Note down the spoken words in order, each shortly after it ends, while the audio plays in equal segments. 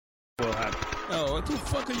tinfoil hat. Oh, what the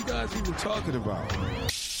fuck are you guys even talking about?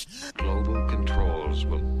 Global controls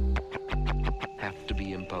will have to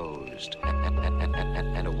be imposed,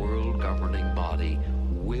 and a world governing body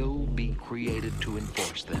will be created to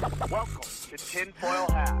enforce them. Welcome to Tinfoil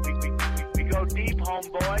Hat. We go deep,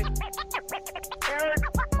 homeboy. Aaron,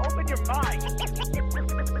 open your mind.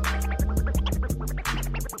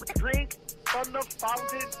 Drink from the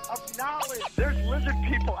fountain of knowledge. There's lizard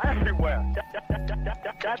people everywhere.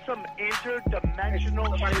 That's some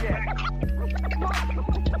interdimensional shit.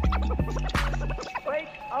 Wake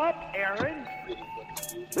up, Aaron.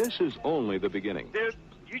 This is only the beginning. Dude,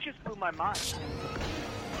 you just blew my mind.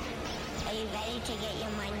 Are you ready to get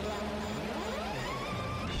your mind blown?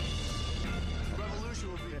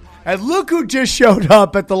 And look who just showed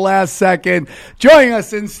up at the last second, joining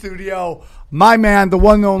us in studio, my man, the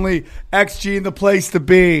one and only XG in the place to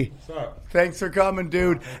be. What's up? Thanks for coming,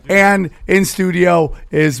 dude. And in studio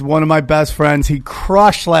is one of my best friends. He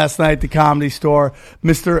crushed last night at the Comedy Store,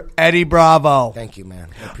 Mr. Eddie Bravo. Thank you, man.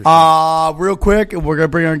 I appreciate it. Real quick, we're going to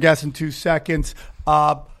bring our guest in 2 seconds.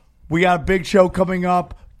 We got a big show coming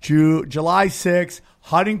up, July 6th,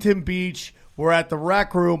 Huntington Beach. We're at the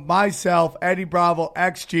Rec Room, myself, Eddie Bravo,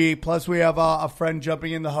 XG, plus we have a friend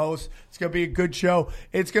jumping in the host. It's going to be a good show.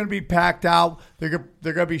 It's going to be packed out. They're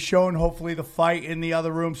going to be showing, hopefully, the fight in the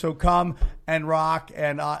other room. So come and rock,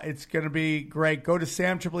 and it's going to be great. Go to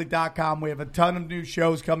samtripoli.com. We have a ton of new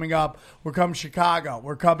shows coming up. We're coming to Chicago.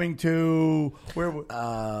 We're coming to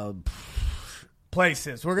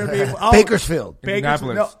places. We're going to be Bakersfield.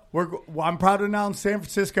 No, I'm proud to announce San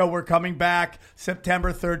Francisco. We're coming back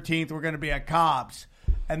September 13th. We're going to be at Cobb's,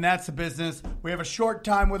 and that's the business. We have a short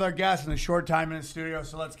time with our guests and a short time in the studio,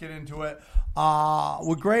 so let's get into it.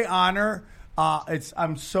 With great honor,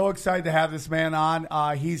 I'm so excited to have this man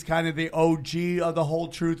on. He's kind of the OG of the whole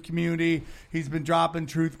truth community. He's been dropping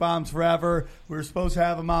truth bombs forever. We were supposed to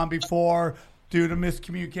have him on before. Due to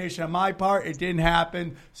miscommunication on my part, it didn't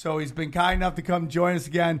happen. So he's been kind enough to come join us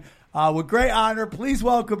again. With great honor, please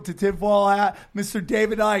welcome to Tinfoil Hat, Mr.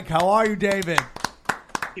 David Icke. How are you, David?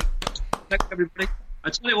 Thanks, everybody.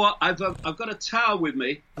 I tell you what, I've got a towel with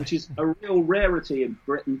me, which is a real rarity in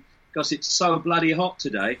Britain because it's so bloody hot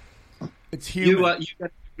today. It's humid. You get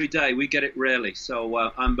it every day. We get it rarely.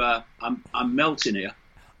 So I'm melting here.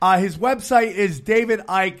 His website is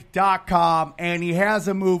davidicke.com, and he has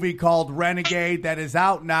a movie called Renegade that is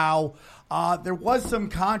out now. There was some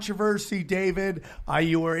controversy, David.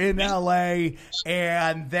 You were in L.A.,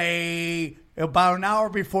 and about an hour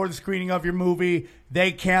before the screening of your movie,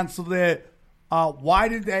 they canceled it. Why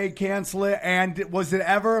did they cancel it, and was it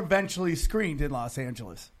ever eventually screened in Los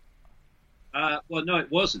Angeles? Well, no, it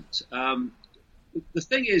wasn't. The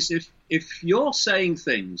thing is, if you're saying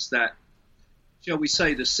things that, shall we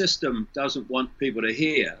say, the system doesn't want people to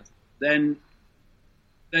hear, then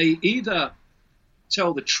they either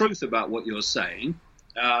tell the truth about what you're saying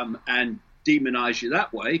and demonize you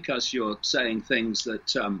that way because you're saying things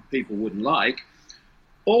that people wouldn't like,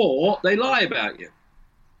 or they lie about you.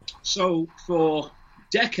 So for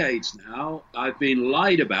decades now, I've been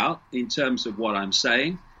lied about in terms of what I'm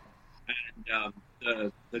saying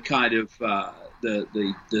and the kind of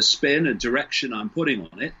the spin and direction I'm putting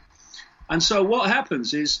on it. And so what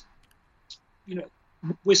happens is,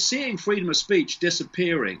 we're seeing freedom of speech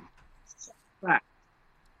disappearing.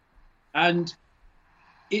 And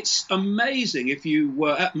it's amazing, if you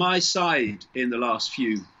were at my side in the last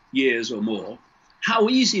few years or more, how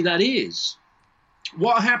easy that is.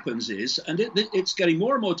 What happens is, and it's getting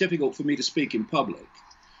more and more difficult for me to speak in public,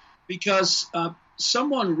 because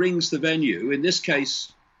someone rings the venue, in this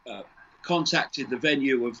case, contacted the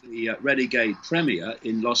venue of the Renegade premiere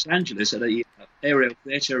in Los Angeles at a aerial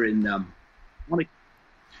theater in Monaco,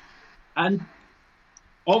 and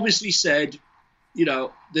obviously said,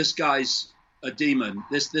 this guy's a demon.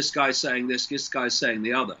 This guy's saying this guy's saying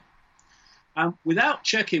the other. Without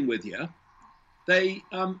checking with you, they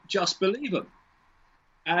just believe him.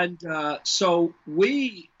 And so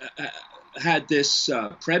we had this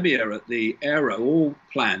premiere at the Aero all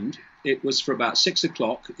planned. It was for about 6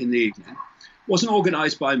 o'clock in the evening. It wasn't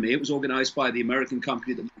organized by me. It was organized by the American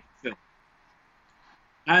company that made the film.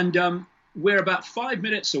 And we're about 5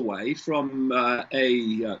 minutes away from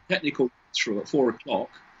a technical through at 4 o'clock,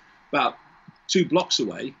 about 2 blocks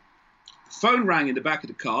away. The phone rang in the back of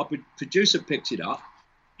the car. Producer picked it up.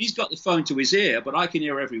 He's got the phone to his ear, but I can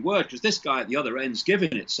hear every word because this guy at the other end's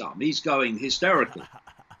giving it some. He's going hysterical.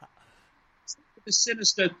 The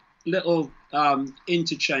sinister little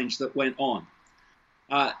interchange that went on.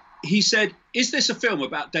 He said, "Is this a film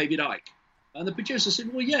about David Icke?" And the producer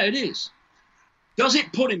said, "Well, yeah, it is." "Does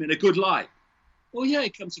it put him in a good light?" Well, yeah,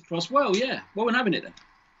 it comes across well. Yeah, well, we're having it then.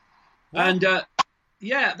 Wow. And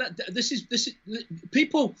yeah, this is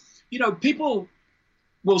people. You know, people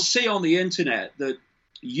will see on the internet that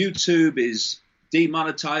YouTube is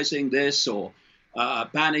demonetizing this or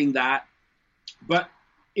banning that. But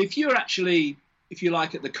if you're actually, if you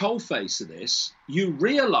like, at the coalface of this, you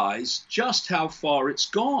realize just how far it's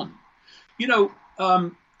gone. You know,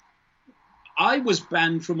 I was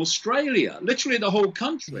banned from Australia, literally the whole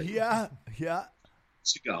country. Yeah.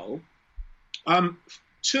 Ago.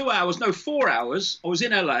 4 hours. I was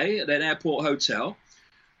in LA at an airport hotel.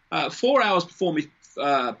 4 hours before my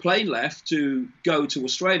plane left to go to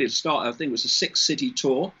Australia to start, I think it was a 6-city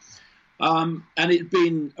tour. And it had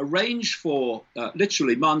been arranged for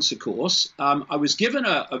literally months, of course. I was given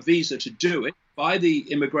a visa to do it by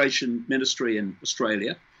the Immigration Ministry in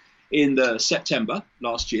Australia in September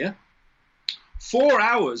last year. 4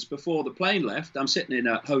 hours before the plane left, I'm sitting in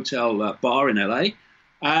a hotel bar in LA,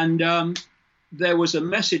 and there was a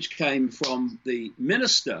message came from the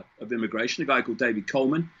Minister of Immigration, a guy called David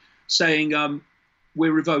Coleman, saying,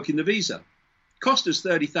 we're revoking the visa. Cost us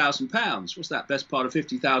 £30,000. What's that? Best part of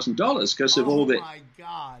 $50,000 because of all the. Oh my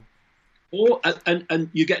God! And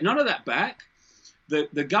you get none of that back.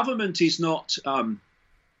 The government is not in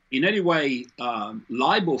any way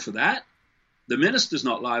liable for that. The minister's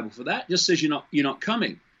not liable for that. Just says you're not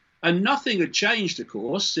coming. And nothing had changed, of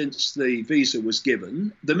course, since the visa was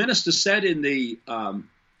given. The minister said in the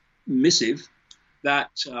missive that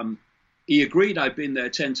he agreed I'd been there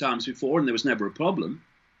 10 times before and there was never a problem.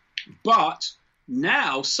 But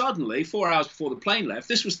now, suddenly, 4 hours before the plane left,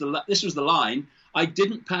 this was the line, I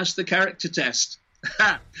didn't pass the character test.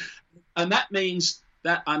 And that means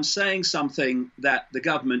that I'm saying something that the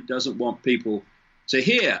government doesn't want people to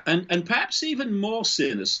hear. And perhaps even more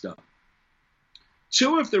sinister,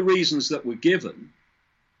 two of the reasons that were given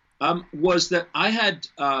was that I had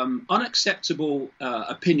unacceptable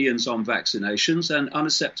opinions on vaccinations and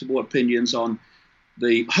unacceptable opinions on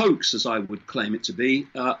the hoax, as I would claim it to be,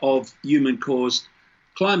 of human-caused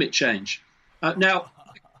climate change. Now,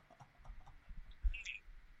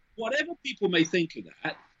 whatever people may think of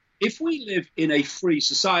that, if we live in a free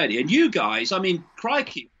society, and you guys, I mean,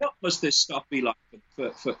 crikey, what must this stuff be like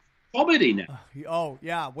for comedy now? Oh,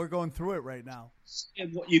 yeah, we're going through it right now.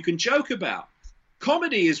 And what you can joke about.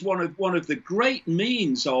 Comedy is one of the great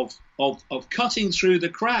means of cutting through the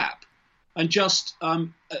crap and just,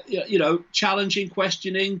 challenging,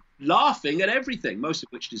 questioning, laughing at everything, most of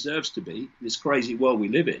which deserves to be this crazy world we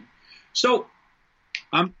live in. So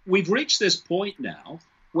we've reached this point now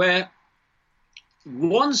where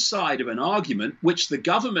one side of an argument, which the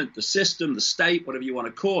government, the system, the state, whatever you want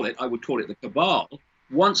to call it, I would call it the cabal,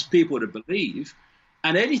 wants people to believe,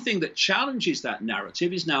 and anything that challenges that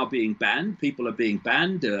narrative is now being banned. People are being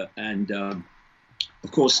banned, and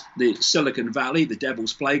of course, the Silicon Valley, the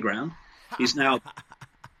devil's playground, is now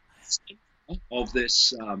of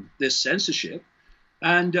this censorship,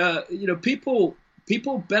 and people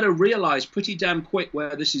better realize pretty damn quick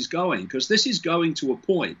where this is going, because this is going to a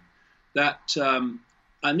point that,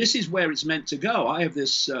 and this is where it's meant to go. I have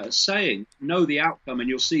this saying: know the outcome, and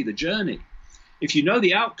you'll see the journey. If you know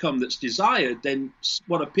the outcome that's desired, then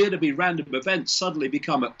what appear to be random events suddenly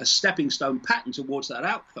become a stepping stone pattern towards that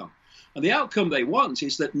outcome. And the outcome they want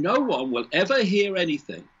is that no one will ever hear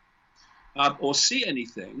anything or see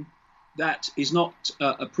anything that is not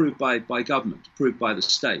approved by government, approved by the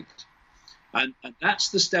state. And that's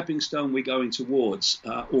the stepping stone we're going towards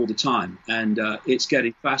all the time. And it's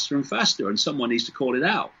getting faster and faster, and someone needs to call it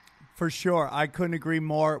out. For sure. I couldn't agree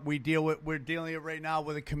more. We're dealing it right now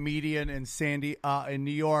with a comedian in in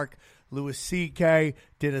New York. Louis C.K.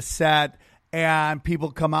 did a set, and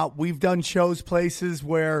people come out. We've done shows places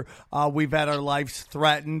where we've had our lives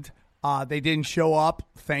threatened. They didn't show up,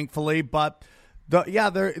 thankfully, but they're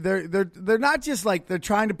not just like they're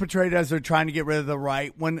trying to portray it as they're trying to get rid of the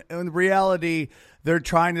right, when in reality they're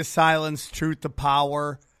trying to silence truth to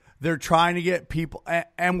power. They're trying to get people,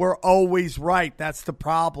 and we're always right. That's the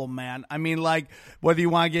problem, man. I mean, like, whether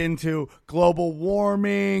you want to get into global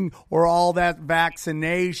warming or all that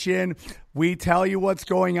vaccination, we tell you what's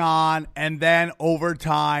going on, and then over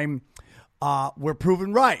time, we're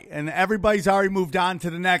proven right. And everybody's already moved on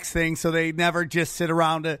to the next thing, so they never just sit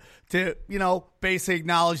around to basically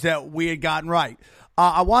acknowledge that we had gotten right.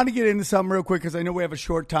 I want to get into something real quick because I know we have a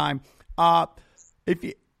short time.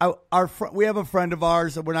 We have a friend of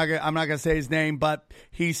ours. I'm not gonna say his name, but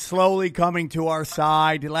he's slowly coming to our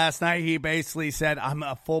side. Last night, he basically said, "I'm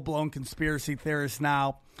a full-blown conspiracy theorist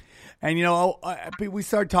now." And we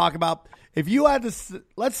started talking about, if you had to,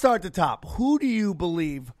 let's start at the top. Who do you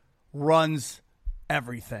believe runs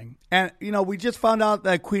everything. And, we just found out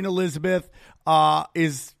that Queen Elizabeth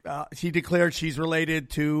she declared she's related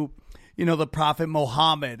to, the Prophet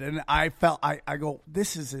Muhammad. And I go,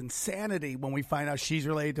 this is insanity when we find out she's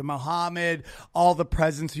related to Muhammad. All the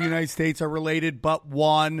presidents of the United States are related but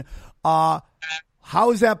one.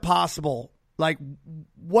 How is that possible? Like,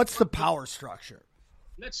 what's the power structure?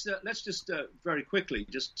 Let's just very quickly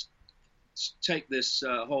just take this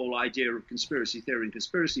whole idea of conspiracy theory and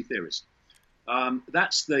conspiracy theorists.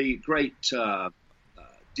 That's the great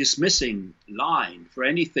dismissing line for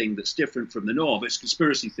anything that's different from the norm. It's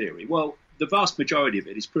conspiracy theory. Well, the vast majority of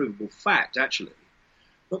it is provable fact, actually.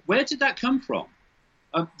 But where did that come from?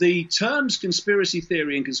 The terms conspiracy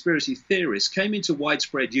theory and conspiracy theorist came into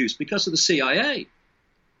widespread use because of the CIA.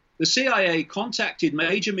 The CIA contacted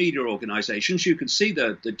major media organizations, you can see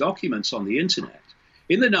the documents on the internet,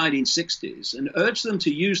 in the 1960s and urged them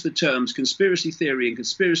to use the terms conspiracy theory and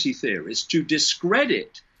conspiracy theorists to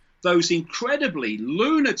discredit those incredibly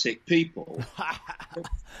lunatic people that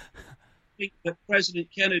think that President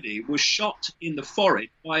Kennedy was shot in the forehead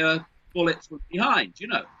by a bullet from behind.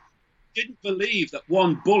 Didn't believe that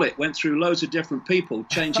one bullet went through loads of different people,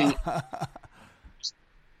 changing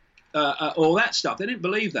all that stuff. They didn't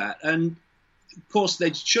believe that. And, of course,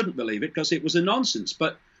 they shouldn't believe it because it was a nonsense.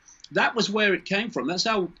 But that was where it came from. That's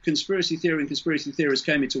how conspiracy theory and conspiracy theories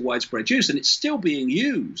came into widespread use. And it's still being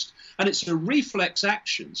used. And it's a reflex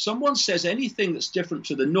action. Someone says anything that's different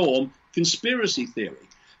to the norm, conspiracy theory.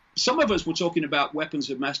 Some of us were talking about weapons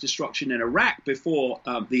of mass destruction in Iraq before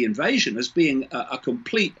the invasion as being a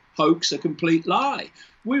complete hoax, a complete lie.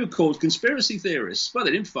 We were called conspiracy theorists. Well,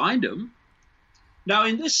 they didn't find them. Now,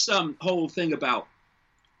 in this whole thing about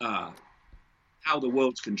how the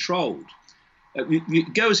world's controlled,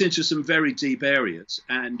 it goes into some very deep areas.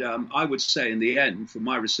 And I would say in the end, from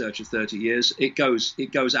my research of 30 years, it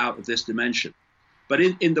goes out of this dimension. But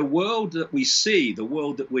in the world that we see, the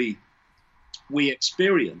world that we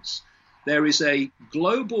experience, there is a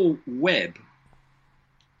global web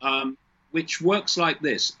which works like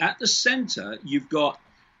this. At the center, you've got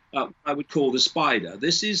what I would call the spider.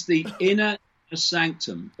 This is the inner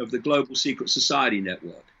sanctum of the global secret society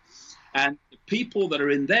network. And the people that are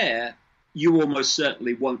in there, you almost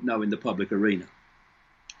certainly won't know in the public arena.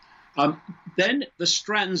 Then the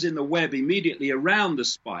strands in the web immediately around the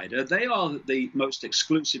spider, they are the most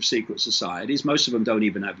exclusive secret societies. Most of them don't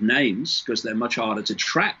even have names because they're much harder to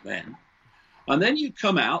track then. And then you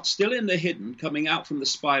come out, still in the hidden, coming out from the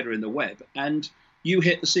spider in the web, and you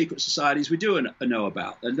hit the secret societies we do know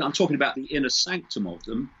about. And I'm talking about the inner sanctum of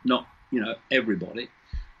them, not everybody.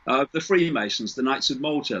 The Freemasons, the Knights of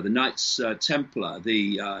Malta, the Knights Templar,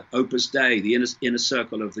 the Opus Dei, the inner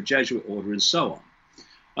circle of the Jesuit order, and so on.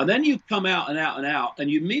 And then you come out and out and out, and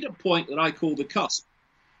you meet a point that I call the cusp.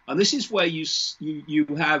 And this is where you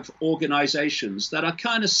have organizations that are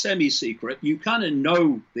kind of semi-secret. You kind of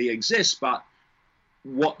know they exist, but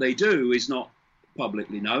what they do is not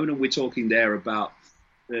publicly known. And we're talking there about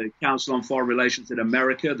the Council on Foreign Relations in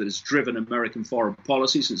America that has driven American foreign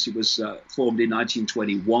policy since it was formed in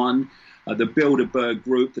 1921. The Bilderberg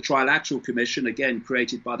Group, the Trilateral Commission, again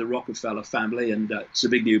created by the Rockefeller family and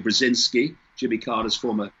Zbigniew Brzezinski, Jimmy Carter's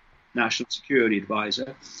former national security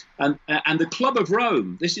advisor, and the Club of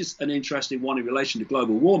Rome. This is an interesting one in relation to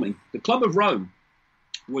global warming. The Club of Rome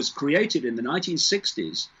was created in the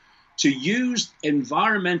 1960s to use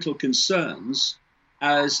environmental concerns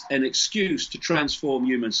as an excuse to transform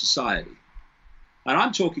human society. And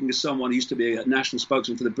I'm talking to someone who used to be a national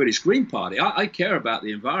spokesman for the British Green Party. I care about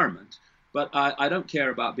the environment, but I don't care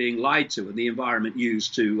about being lied to and the environment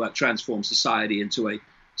used to transform society into a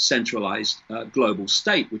centralized global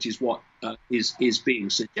state, which is what is being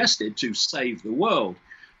suggested to save the world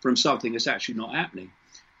from something that's actually not happening.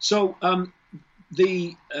 So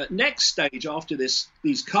the next stage after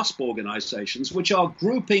these cusp organizations, which are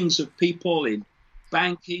groupings of people in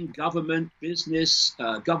banking, government, business,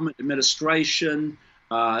 government administration,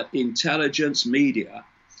 intelligence, media.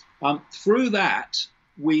 Through that,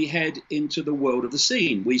 we head into the world of the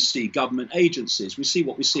scene. We see government agencies. We see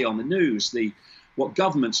what we see on the news, what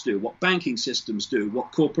governments do, what banking systems do,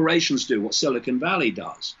 what corporations do, what Silicon Valley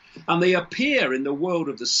does. And they appear in the world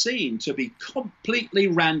of the scene to be completely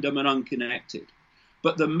random and unconnected.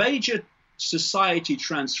 But the major society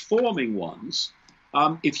transforming ones,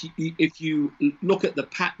 if you look at the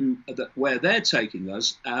pattern where they're taking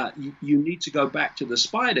us, you need to go back to the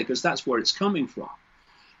spider because that's where it's coming from.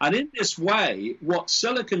 And in this way, what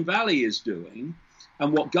Silicon Valley is doing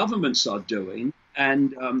and what governments are doing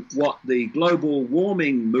and what the global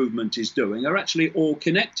warming movement is doing are actually all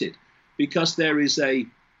connected because there is a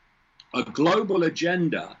global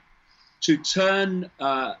agenda to turn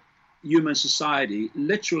human society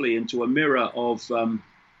literally into a mirror of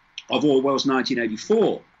Orwell's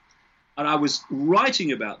 1984. And I was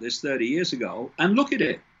writing about this 30 years ago, and look at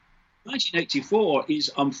it. 1984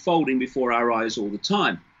 is unfolding before our eyes all the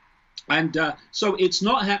time. And so it's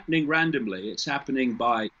not happening randomly, it's happening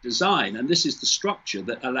by design. And this is the structure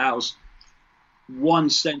that allows one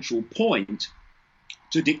central point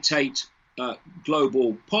to dictate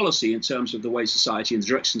global policy in terms of the way society and the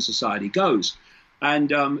direction society goes.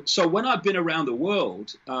 And so when I've been around the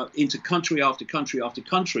world, into country after country after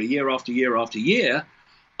country, year after year after year,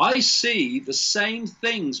 I see the same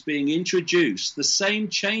things being introduced, the same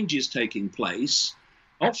changes taking place,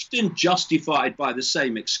 often justified by the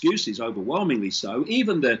same excuses, overwhelmingly so.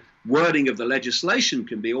 Even the wording of the legislation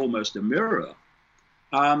can be almost a mirror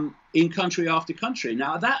in country after country.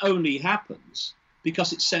 Now, that only happens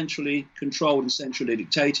because it's centrally controlled and centrally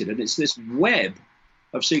dictated. And it's this web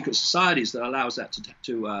of secret societies that allows that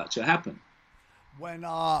to happen. When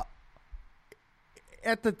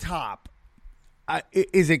at the top,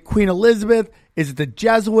 is it Queen Elizabeth? Is it the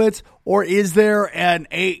Jesuits? Or is there an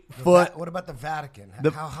 8-foot? What about the Vatican?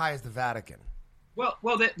 How high is the Vatican? Well,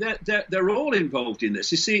 they're all involved in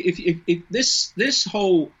this. You see, if this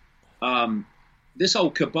whole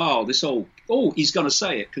cabal, this whole he's going to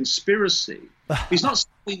say it, conspiracy. It's not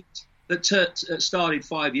something that started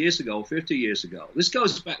 5 years ago or 50 years ago. This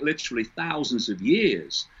goes back literally thousands of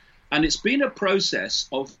years, and it's been a process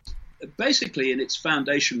of, basically in its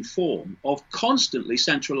foundation form, of constantly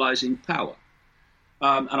centralizing power.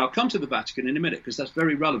 And I'll come to the Vatican in a minute because that's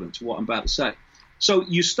very relevant to what I'm about to say. So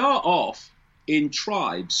you start off in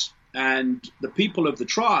tribes, and the people of the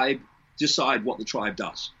tribe decide what the tribe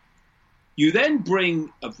does. You then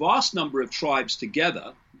bring a vast number of tribes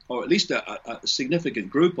together, or at least a significant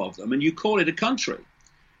group of them, and you call it a country.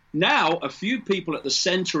 Now, a few people at the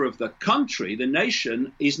center of the country, the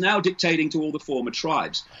nation, is now dictating to all the former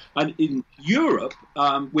tribes. And in Europe,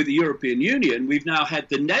 with the European Union, we've now had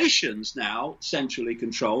the nations now centrally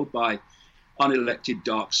controlled by unelected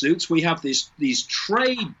dark suits. We have these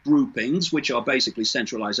trade groupings, which are basically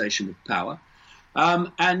centralization of power.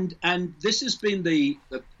 And this has been the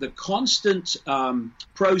constant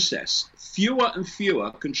process, fewer and fewer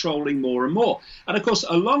controlling more and more. And of course,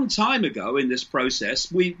 a long time ago in this process,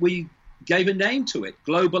 we gave a name to it: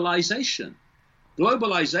 globalization.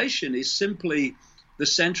 Globalization is simply the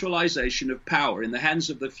centralization of power in the hands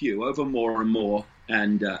of the few over more and more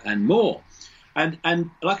and more. And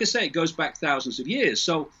like I say, it goes back thousands of years.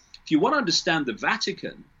 So if you want to understand the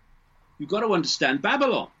Vatican, you've got to understand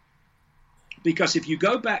Babylon. Because if you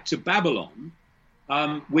go back to Babylon,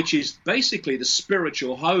 which is basically the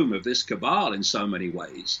spiritual home of this cabal in so many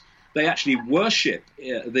ways, they actually worship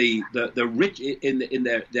in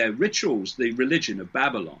their rituals the religion of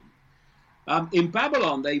Babylon. In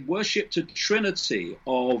Babylon, they worshipped a trinity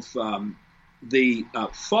of the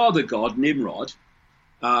father god Nimrod,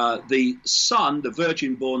 the son, the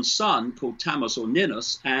virgin-born son called Tammuz or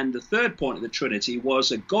Ninus, and the third point of the trinity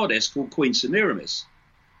was a goddess called Queen Semiramis.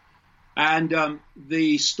 And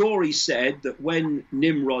the story said that when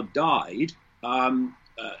Nimrod died,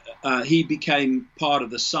 he became part of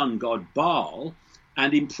the sun god Baal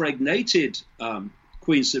and impregnated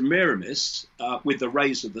Queen Semiramis with the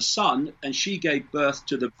rays of the sun, and she gave birth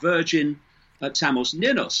to the virgin Tammuz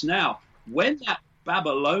Ninus. Now, when that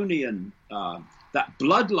Babylonian, that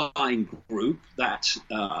bloodline group, that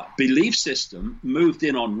belief system moved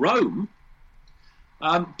in on Rome,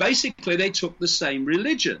 basically they took the same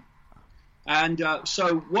religion. And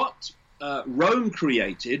so what Rome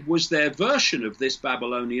created was their version of this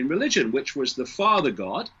Babylonian religion, which was the father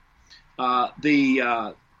god,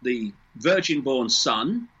 the virgin-born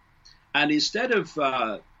son, and instead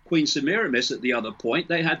of Queen Semiramis at the other point,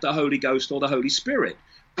 they had the Holy Ghost or the Holy Spirit,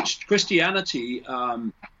 which Christianity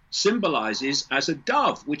symbolizes as a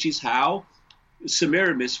dove, which is how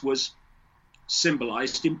Semiramis was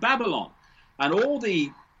symbolized in Babylon. And all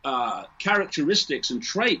the characteristics and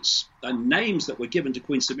traits and names that were given to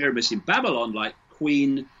Queen Semiramis in Babylon, like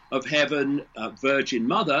Queen of Heaven, Virgin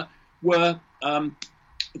Mother, were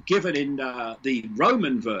given in the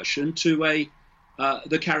Roman version to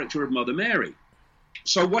the character of Mother Mary.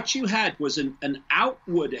 So what you had was an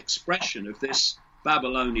outward expression of this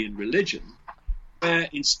Babylonian religion, where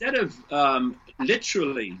instead of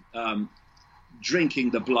literally drinking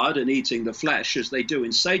the blood and eating the flesh, as they do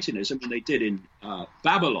in Satanism, and they did in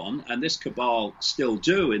Babylon, and this cabal still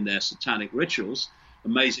do in their satanic rituals,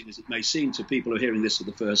 amazing as it may seem to people who are hearing this for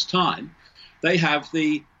the first time, they have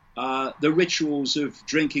the rituals of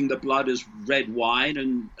drinking the blood as red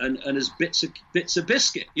wine and as bits of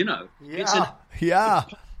biscuit, you know. Yeah,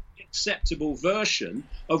 acceptable version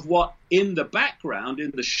of what in the background,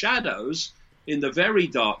 in the shadows, in the very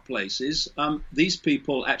dark places, these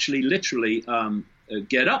people actually literally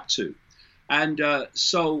get up to. And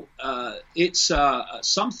so it's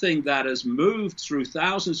something that has moved through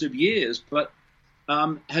thousands of years, but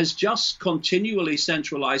has just continually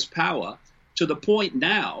centralized power to the point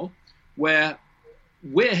now where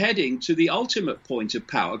we're heading to the ultimate point of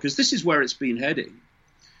power, because this is where it's been heading.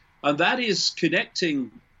 And that is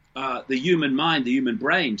connecting the human mind, the human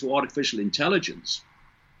brain, to artificial intelligence.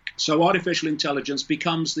 So artificial intelligence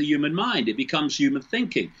becomes the human mind. It becomes human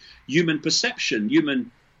thinking, human perception,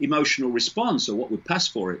 human emotional response, or what would pass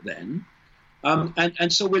for it then.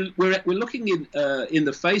 And so we're looking in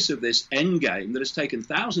the face of this end game that has taken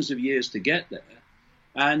thousands of years to get there.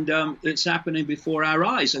 And it's happening before our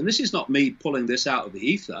eyes. And this is not me pulling this out of the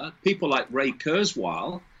ether. People like Ray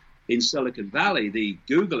Kurzweil in Silicon Valley, the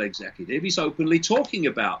Google executive, he's openly talking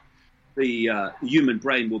about the human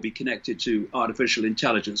brain will be connected to artificial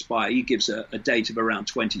intelligence he gives a date of around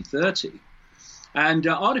 2030. And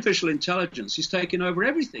artificial intelligence is taking over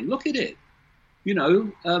everything. Look at it. You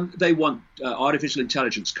know, they want artificial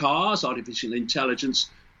intelligence cars, artificial intelligence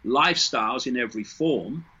lifestyles in every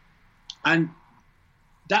form. And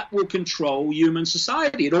that will control human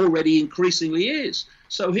society. It already increasingly is.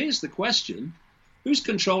 So here's the question. Who's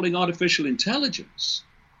controlling artificial intelligence?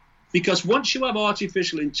 Because once you have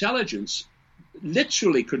artificial intelligence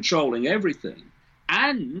literally controlling everything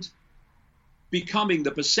and becoming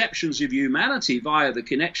the perceptions of humanity via the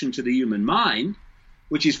connection to the human mind,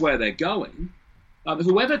 which is where they're going,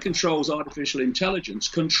 whoever controls artificial intelligence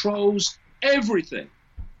controls everything,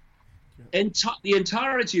 the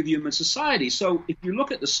entirety of human society. So if you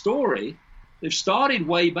look at the story, they've started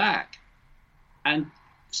way back and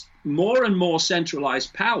more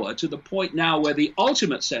centralized power to the point now where the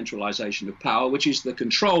ultimate centralization of power, which is the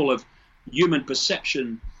control of human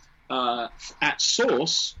perception at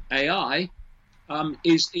source, AI,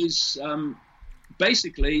 is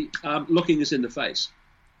basically looking us in the face.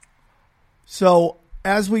 So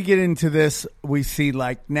as we get into this, we see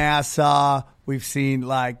like NASA, we've seen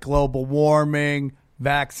like global warming,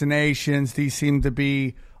 vaccinations. These seem to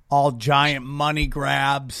be all giant money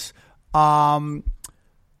grabs.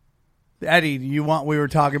 Eddie, we were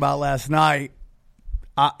talking about last night,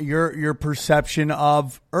 your perception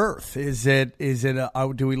of Earth. Is it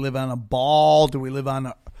do we live on a ball? Do we live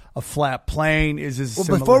on a flat plane? Is this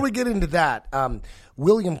similar? Before we get into that,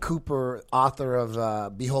 William Cooper, author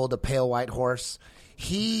of Behold a Pale White Horse,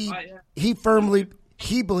 he believed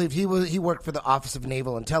he worked for the Office of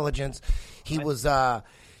Naval Intelligence. He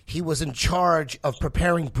was in charge of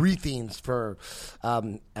preparing briefings for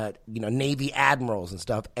Navy admirals and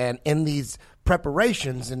stuff. And in these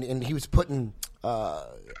preparations, and he was putting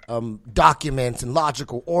documents in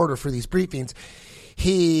logical order for these briefings,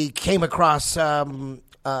 he came across an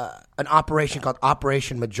operation called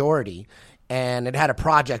Operation Majority. And it had a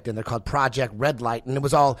project in there called Project Red Light, and it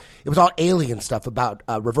was all alien stuff about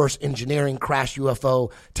reverse engineering, crash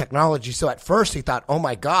UFO technology. So at first he thought, "Oh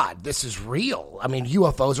my God, this is real. I mean,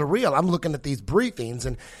 UFOs are real." I'm looking at these briefings,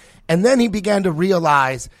 and then he began to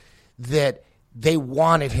realize that they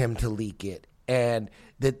wanted him to leak it, and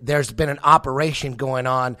that there's been an operation going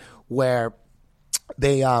on where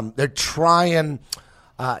they're trying.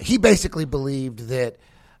 He basically believed that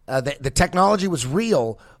the technology was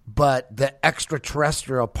real, but the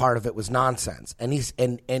extraterrestrial part of it was nonsense. And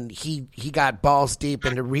he got balls deep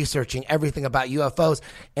into researching everything about UFOs,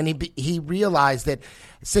 and he realized that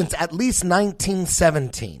since at least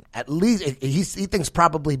 1917, he thinks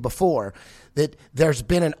probably before, that there's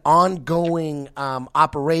been an ongoing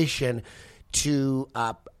operation to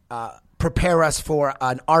prepare us for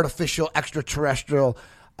an artificial extraterrestrial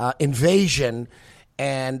invasion,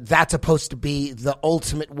 and that's supposed to be the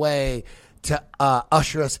ultimate way to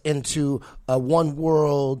usher us into a one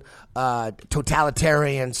world,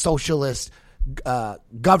 totalitarian, socialist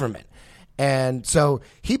government. And so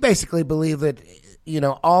he basically believed that,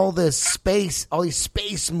 all these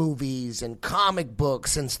space movies and comic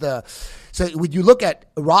books so when you look at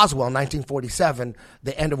Roswell, 1947,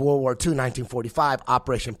 the end of World War II, 1945,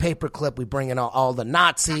 Operation Paperclip, we bring in all the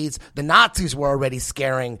Nazis. The Nazis were already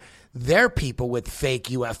scaring their people with fake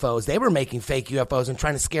UFOs. They were making fake UFOs and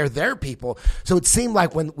trying to scare their people. So it seemed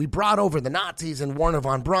like when we brought over the Nazis and Werner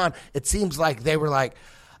von Braun, it seems like they were like,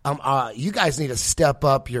 you guys need to step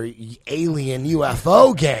up your alien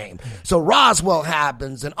UFO game. So Roswell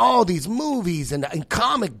happens and all these movies and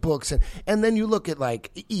comic books. And then you look at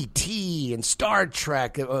like E.T. and Star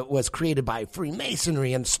Trek was created by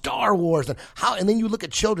Freemasonry and Star Wars. And then you look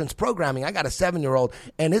at children's programming. I got a 7-year-old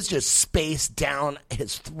and it's just space down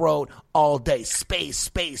his throat all day. Space,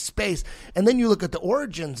 space, space. And then you look at the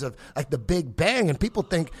origins of like the Big Bang, and people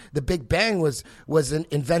think the Big Bang was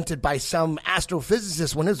invented by some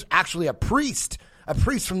astrophysicist when it was actually a priest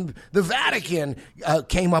from the Vatican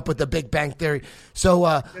came up with the Big Bang theory.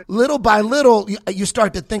 So little by little, you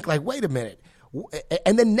start to think like, wait a minute.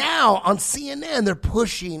 And then now on CNN, they're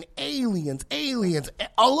pushing aliens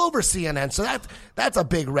all over CNN. So that's a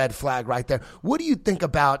big red flag right there. What do you think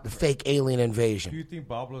about the fake alien invasion? Do you think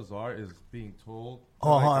Bob Lazar is being told to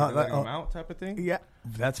him out type of thing? Yeah,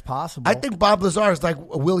 that's possible. I think Bob Lazar is like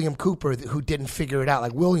William Cooper who didn't figure it out.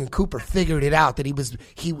 Like William Cooper figured it out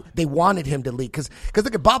that they wanted him to leak. Because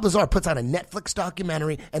look at Bob Lazar puts on a Netflix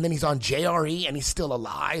documentary and then he's on JRE and he's still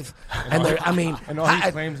alive. And all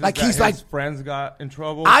he claims is like that he's his like friends got in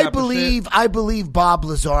trouble. I believe Bob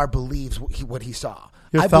Lazar believes what he saw.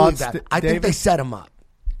 Your I thoughts, believe that. David? I think they set him up.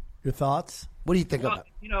 Your thoughts? What do you think about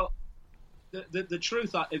it? The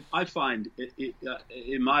truth I find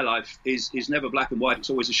in my life is never black and white. It's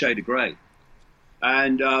always a shade of grey.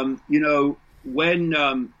 And, when,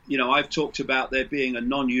 I've talked about there being a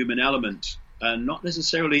non-human element and not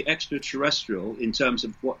necessarily extraterrestrial in terms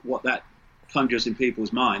of what that conjures in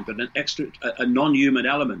people's mind, but a non-human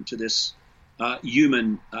element to this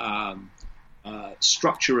human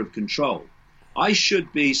structure of control. I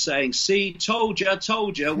should be saying, see, told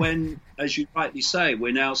you, when, as you rightly say,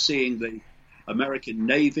 we're now seeing the American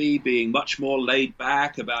Navy being much more laid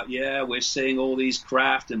back about, we're seeing all these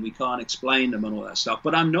craft and we can't explain them and all that stuff.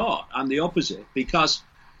 But I'm not. I'm the opposite. Because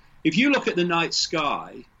if you look at the night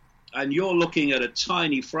sky and you're looking at a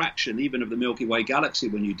tiny fraction even of the Milky Way galaxy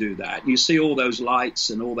when you do that, you see all those lights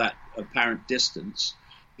and all that apparent distance.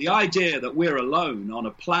 The idea that we're alone on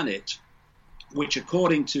a planet which,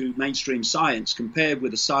 according to mainstream science, compared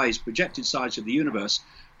with the projected size of the universe,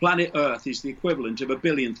 planet Earth is the equivalent of a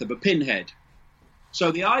billionth of a pinhead.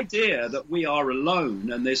 So the idea that we are alone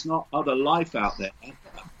and there's not other life out there,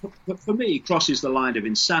 for me, crosses the line of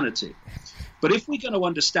insanity. But if we're going to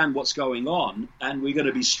understand what's going on and we're going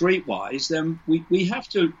to be streetwise, then we have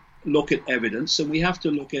to look at evidence and we have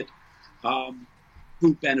to look at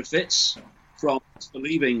who benefits from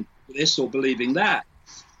believing this or believing that.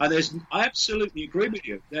 And I absolutely agree with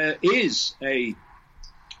you. There is an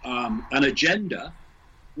agenda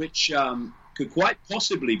which could quite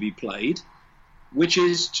possibly be played, which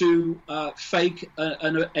is to fake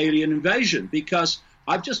an alien invasion. Because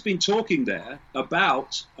I've just been talking there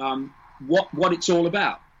about what it's all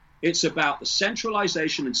about. It's about the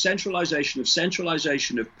centralization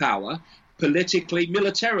of power, politically,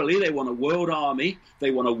 militarily. They want a world army. They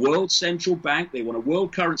want a world central bank. They want a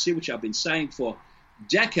world currency, which I've been saying for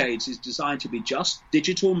decades is designed to be just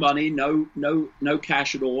digital money, no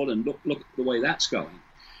cash at all, and look at the way that's going.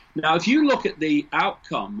 Now, if you look at the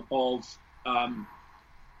outcome of an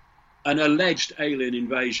alleged alien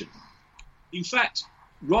invasion, in fact,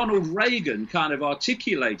 Ronald Reagan kind of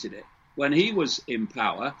articulated it when he was in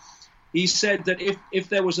power. He said that if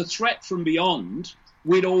there was a threat from beyond,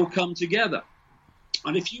 we'd all come together.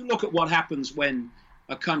 And if you look at what happens when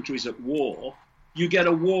a country's at war, you get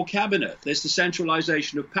a war cabinet. There's the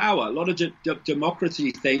centralization of power. A lot of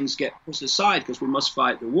democracy things get put aside because we must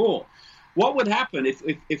fight the war. What would happen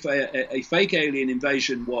if a fake alien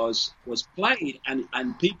invasion was played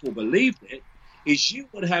and people believed it, is you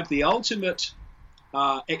would have the ultimate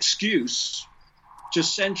excuse to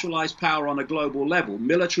centralize power on a global level,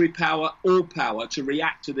 military power, all power, to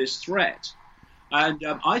react to this threat. And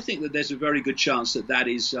I think that there's a very good chance that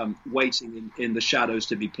is waiting in the shadows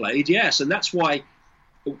to be played, yes. And that's why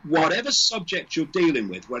whatever subject you're dealing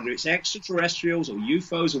with, whether it's extraterrestrials or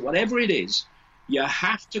UFOs or whatever it is, you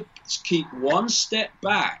have to keep one step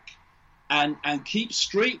back and keep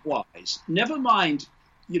streetwise. Never mind,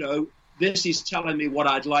 this is telling me what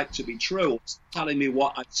I'd like to be true, or telling me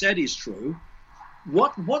what I've said is true.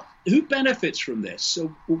 Who benefits from this? So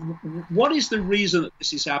what is the reason that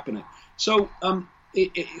this is happening? So,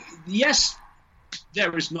 yes,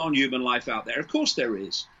 there is non-human life out there. Of course there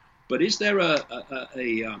is. But is there a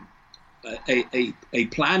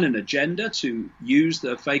plan, an agenda to use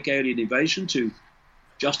the fake alien invasion to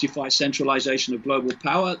justify centralization of global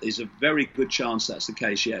power? There's a very good chance that's the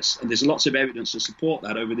case, yes. And there's lots of evidence to support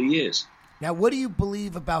that over the years. Now, what do you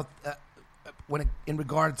believe about in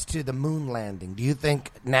regards to the moon landing? Do you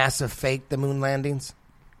think NASA faked the moon landings?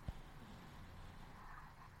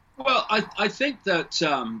 I think that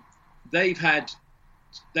they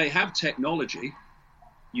have technology.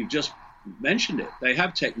 You've just mentioned it. They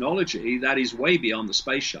have technology that is way beyond the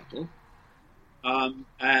space shuttle,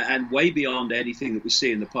 and way beyond anything that we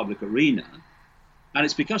see in the public arena. And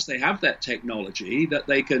it's because they have that technology that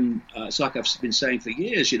they can, it's like I've been saying for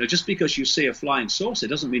years, just because you see a flying saucer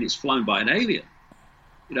doesn't mean it's flown by an alien.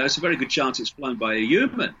 It's a very good chance it's flown by a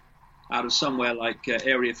human out of somewhere like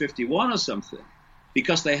Area 51 or something,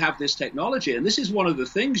 because they have this technology. And this is one of the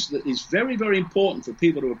things that is very, very important for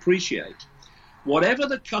people to appreciate. Whatever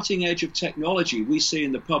the cutting edge of technology we see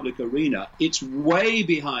in the public arena, it's way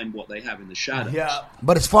behind what they have in the shadows. Yeah.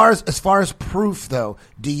 But as far as proof, though,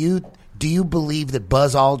 do you believe that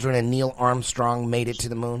Buzz Aldrin and Neil Armstrong made it to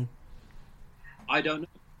the moon? I don't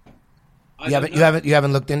know. You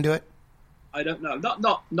haven't looked into it? I don't know.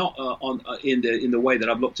 Not in the way that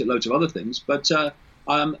I've looked at loads of other things, but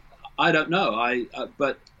I don't know.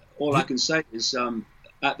 But all I can say is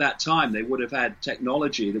at that time they would have had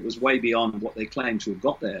technology that was way beyond what they claim to have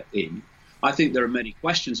got there in. I think there are many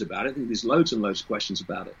questions about it. I think there's loads and loads of questions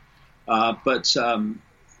about it. But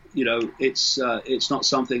it's not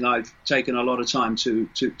something I've taken a lot of time to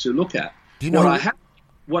look at. Do you know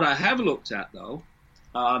what I have looked at though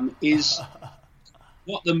is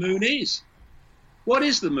what the moon is. What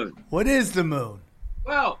is the moon? What is the moon?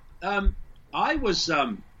 Well, I was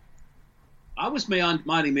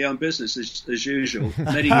minding my own business as usual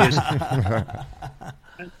many years ago.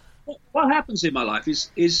 And what happens in my life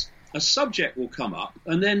is a subject will come up,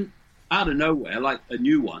 and then out of nowhere, like a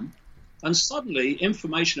new one, and suddenly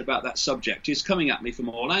information about that subject is coming at me from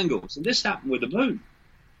all angles. And this happened with the moon.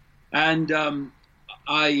 And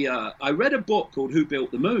I read a book called Who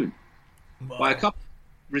Built the Moon by a couple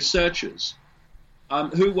of researchers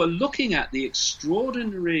who were looking at the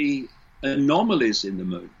extraordinary anomalies in the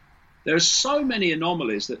moon. There are so many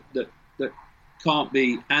anomalies that can't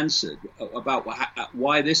be answered about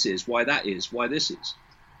why this is, why that is, why this is.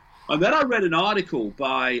 And then I read an article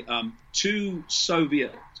by two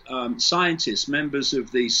Soviet scientists, members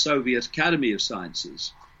of the Soviet Academy of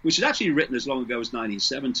Sciences, which was actually written as long ago as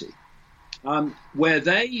 1970, where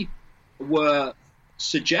they were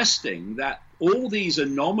suggesting that all these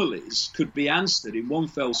anomalies could be answered in one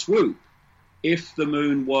fell swoop if the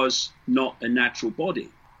moon was not a natural body.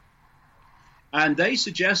 And they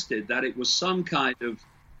suggested that it was some kind of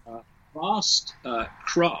vast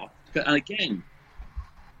craft. And again,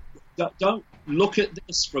 don't look at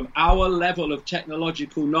this from our level of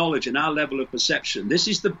technological knowledge and our level of perception. This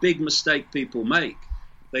is the big mistake people make.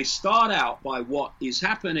 They start out by what is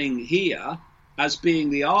happening here as being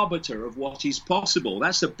the arbiter of what is possible.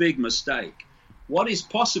 That's a big mistake. What is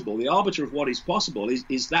possible, the arbiter of what is possible,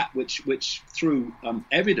 is that which through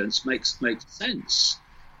evidence makes sense.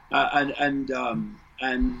 And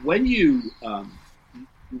when you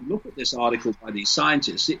look at this article by these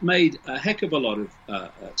scientists, it made a heck of a lot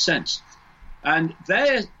of sense. And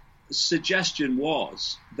their suggestion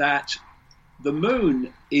was that the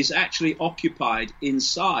moon is actually occupied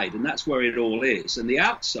inside, and that's where it all is. And the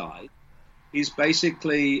outside is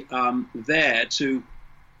basically there to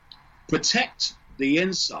protect the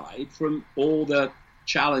inside from all the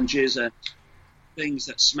challenges and things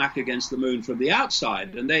that smack against the moon from the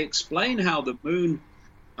outside. And they explain how the moon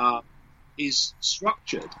is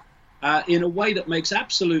structured in a way that makes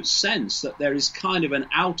absolute sense, that there is kind of an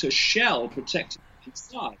outer shell protecting the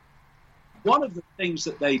inside. One of the things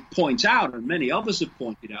that they point out, and many others have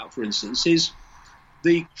pointed out, for instance, is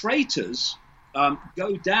the craters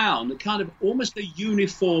go down at kind of almost a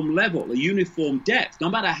uniform level, a uniform depth, no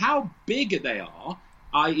matter how big they are,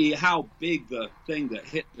 i.e. how big the thing that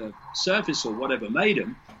hit the surface or whatever made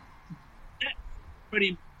them,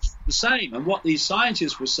 pretty much the same. And what these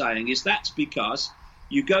scientists were saying is that's because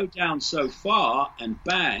you go down so far and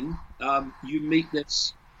bang, you meet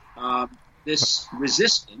this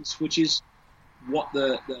resistance, which is what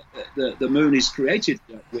the moon is created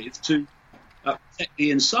with to protect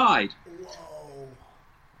the inside. Whoa.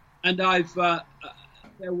 And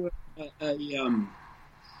there were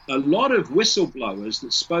a lot of whistleblowers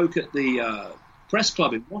that spoke at the press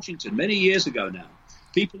club in Washington many years ago now,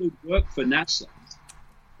 people who worked for NASA,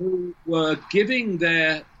 who were giving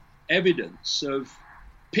their evidence of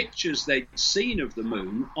pictures they'd seen of the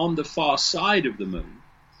moon on the far side of the moon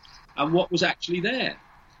and what was actually there.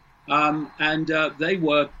 And they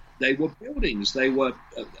were buildings, they were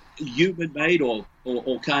human-made or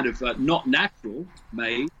kind of not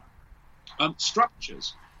natural-made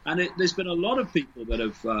structures. And there's been a lot of people that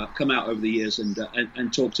have come out over the years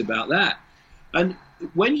and talked about that. And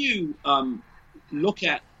when you look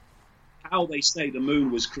at how they say the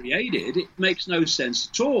moon was created, it makes no sense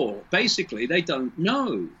at all. Basically, they don't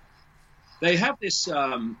know. They have this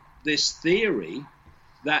this theory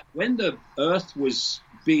that when the Earth was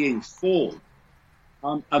being formed,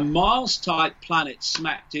 a Mars-type planet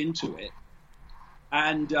smacked into it,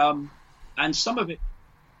 and some of it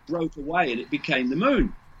broke away, and it became the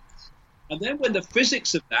moon. And then when the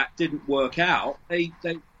physics of that didn't work out, they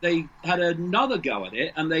had another go at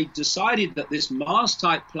it, and they decided that this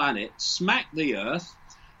Mars-type planet smacked the Earth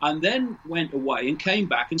and then went away and came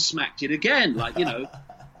back and smacked it again. Like, you know,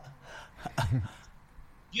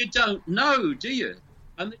 you don't know, do you?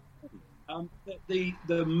 And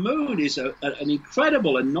the moon is an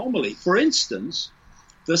incredible anomaly. For instance,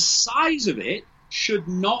 the size of it should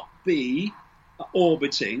not be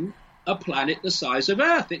orbiting a planet the size of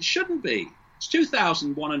Earth. It shouldn't be. It's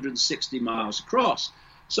 2,160 miles across.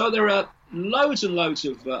 So there are loads and loads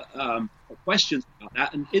of questions about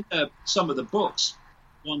that. And in some of the books,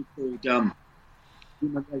 one called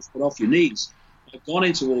Human Race Get Off Your Knees, I've gone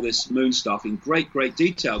into all this moon stuff in great, great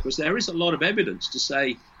detail, because there is a lot of evidence to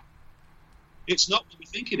say it's not what we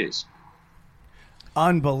think it is.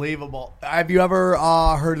 Unbelievable. Have you ever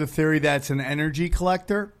heard the theory that it's an energy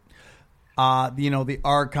collector? The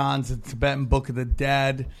archons, the Tibetan Book of the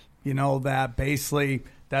Dead, that basically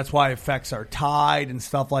that's why it affects our tide and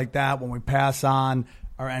stuff like that. When we pass on,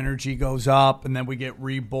 our energy goes up, and then we get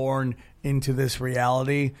reborn into this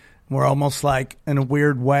reality. We're almost like, in a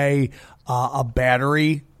weird way, a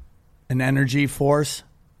battery, an energy force.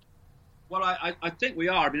 Well, I think we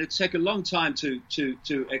are. I mean, it'd take a long time to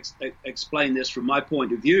explain this from my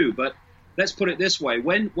point of view, but let's put it this way.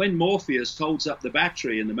 When Morpheus holds up the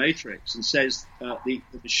battery in the Matrix and says the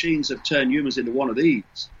machines have turned humans into one of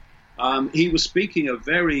these, he was speaking a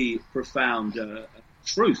very profound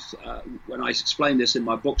truth when I explain this in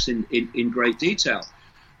my books in great detail.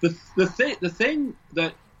 The thing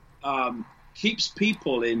that keeps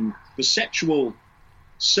people in perceptual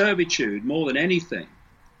servitude more than anything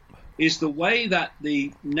is the way that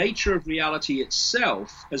the nature of reality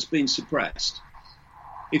itself has been suppressed.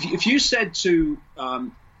 If you said to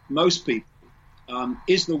most people,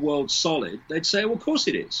 is the world solid? They'd say, well, of course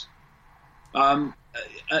it is.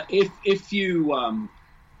 If you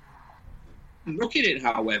look at it,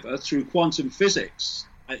 however, through quantum physics,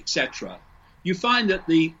 etc., you find that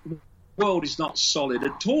the world is not solid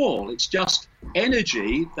at all. It's just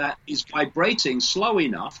energy that is vibrating slow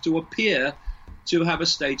enough to appear to have a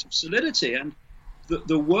state of solidity. And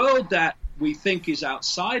the world that we think is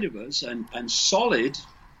outside of us and solid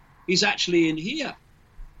is actually in here.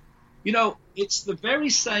 It's the very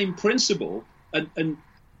same principle. And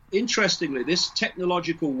interestingly, this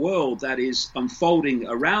technological world that is unfolding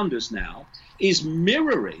around us now is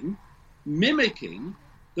mimicking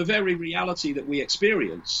the very reality that we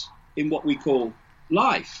experience in what we call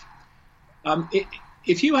life.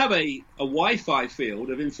 If you have a Wi-Fi field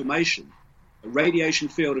of information, a radiation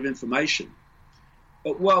field of information,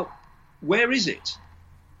 well, where is it?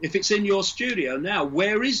 If it's in your studio now,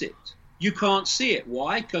 where is it? You can't see it.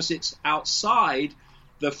 Why? Because it's outside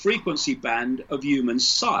the frequency band of human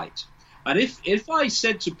sight. And if I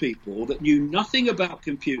said to people that knew nothing about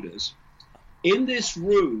computers, in this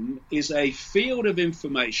room is a field of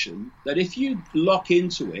information that if you lock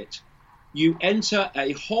into it, you enter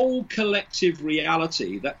a whole collective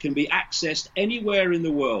reality that can be accessed anywhere in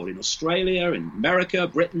the world, in Australia, in America,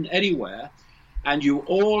 Britain, anywhere, and you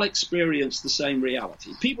all experience the same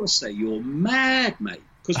reality. People say, you're mad, mate,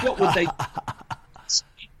 because what would they say?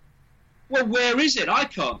 Well, where is it? I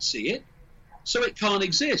can't see it, so it can't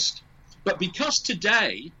exist. But because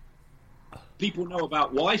today people know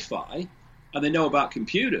about Wi-Fi and they know about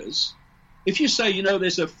computers, if you say,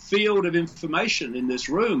 there's a field of information in this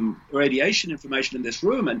room, radiation information in this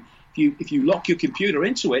room, and if you lock your computer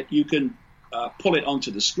into it, you can pull it onto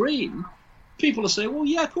the screen, people will say, well,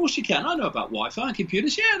 yeah, of course you can. I know about Wi-Fi and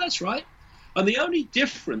computers. Yeah, that's right. And the only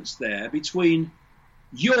difference there between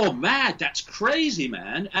you're mad, that's crazy,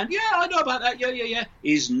 man, and yeah, I know about that, yeah,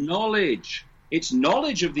 is knowledge. It's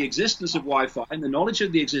knowledge of the existence of Wi-Fi and the knowledge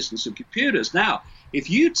of the existence of computers. Now, if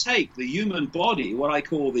you take the human body, what I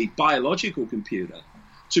call the biological computer,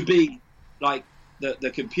 to be like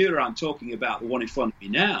the computer I'm talking about, the one in front of me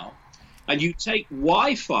now, and you take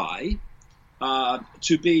Wi-Fi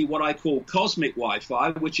to be what I call cosmic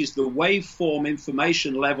Wi-Fi, which is the waveform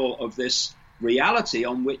information level of this reality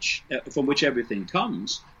from which everything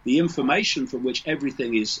comes, the information from which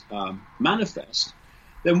everything is manifest,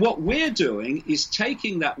 then what we're doing is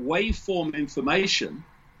taking that waveform information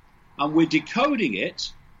and we're decoding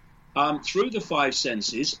it through the five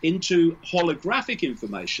senses into holographic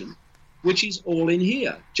information, which is all in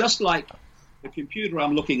here. Just like the computer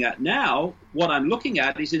I'm looking at now, what I'm looking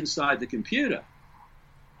at is inside the computer.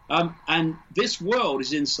 And this world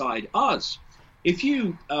is inside us. If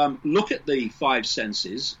you look at the five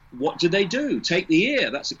senses, what do they do? Take the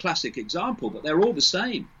ear, that's a classic example, but they're all the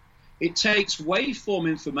same. It takes waveform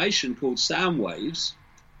information called sound waves.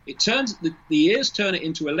 It turns the ears turn it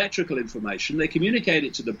into electrical information. They communicate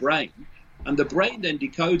it to the brain, and the brain then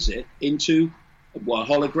decodes it into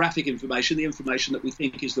holographic information, the information that we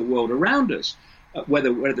think is the world around us.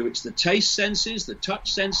 Whether it's the taste senses, the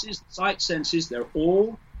touch senses, the sight senses, they're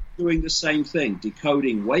all doing the same thing,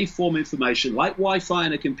 decoding waveform information like Wi-Fi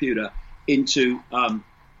in a computer into the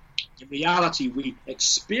reality we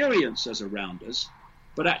experience as around us,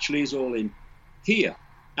 but actually is all in here.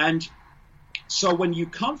 And so when you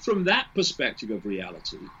come from that perspective of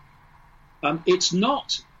reality, it's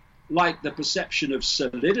not like the perception of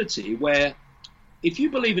solidity, where if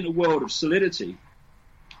you believe in a world of solidity,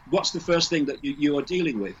 what's the first thing that you are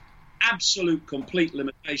dealing with? Absolute, complete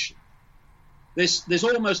limitation. There's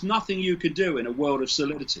almost nothing you could do in a world of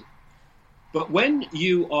solidity. But when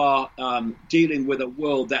you are dealing with a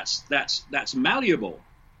world that's malleable,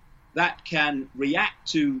 that can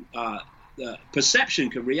react to perception,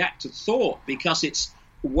 can react to thought, because it's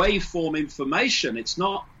waveform information, it's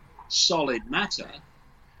not solid matter,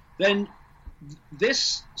 then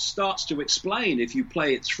this starts to explain, if you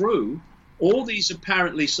play it through, all these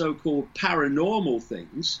apparently so-called paranormal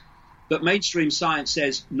things that mainstream science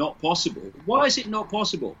says not possible. Why is it not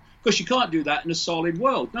possible? Because you can't do that in a solid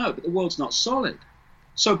world. No, but the world's not solid.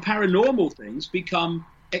 So paranormal things become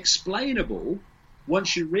explainable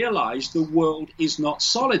once you realize the world is not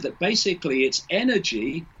solid, that basically it's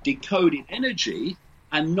energy, decoded energy,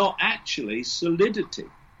 and not actually solidity.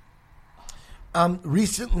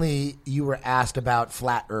 Recently, you were asked about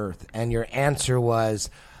flat Earth, and your answer was,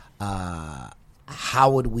 how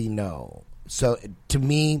would we know? So to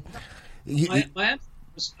me... My answer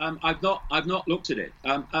is, I've not looked at it.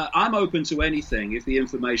 I'm open to anything if the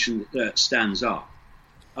information stands up.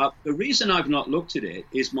 The reason I've not looked at it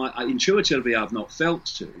is intuitively I've not felt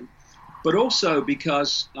to, but also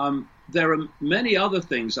because there are many other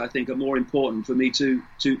things I think are more important for me to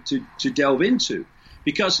delve into.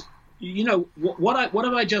 Because, you know, what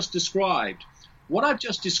have I just described? What I've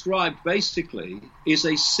just described basically is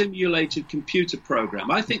a simulated computer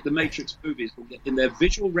program. I think the Matrix movies, in their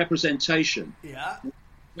visual representation,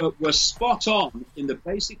 were spot on in the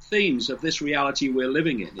basic themes of this reality we're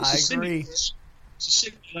living in. It's It's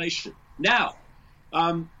a simulation. Now,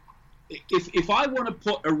 if I want to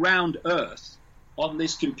put a round Earth on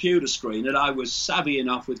this computer screen, and I was savvy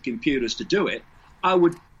enough with computers to do it, I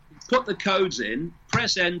would put the codes in,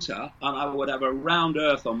 press enter, and I would have a round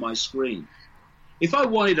Earth on my screen. If I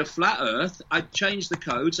wanted a flat Earth, I'd change the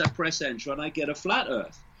codes, I'd press enter, and I get a flat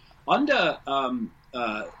Earth. Under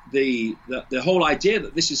the whole idea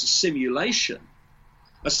that this is a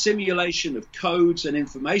simulation of codes and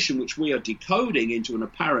information which we are decoding into an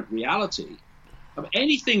apparent reality,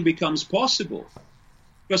 anything becomes possible.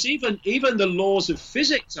 Because even the laws of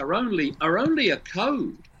physics are only a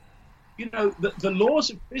code. You know, the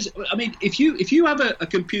laws of physics. I mean, if you have a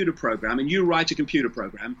computer program and you write a computer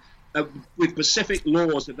program with specific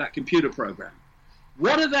laws of that computer program,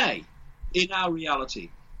 what are they in our reality?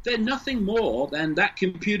 They're nothing more than that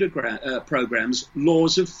computer program's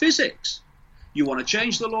laws of physics. You want to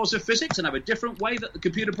change the laws of physics and have a different way that the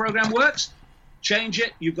computer program works? Change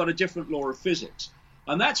it, you've got a different law of physics.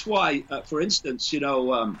 And that's why, for instance, you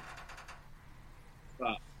know,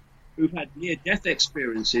 who've had near-death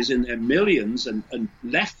experiences in their millions and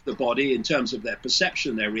left the body in terms of their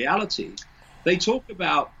perception, their reality, they talk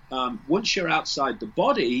about once you're outside the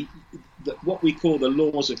body, what we call the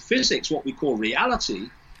laws of physics, what we call reality,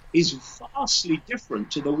 is vastly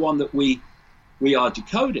different to the one that we are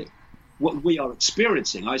decoding, what we are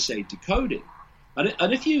experiencing. I say decoding.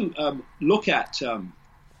 And if you look at, you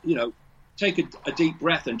know, take a deep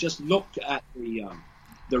breath and just look at the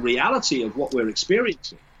reality of what we're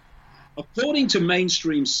experiencing, according to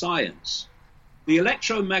mainstream science, the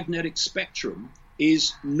electromagnetic spectrum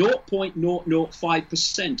is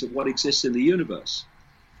 0.005% of what exists in the universe.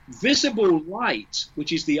 Visible light,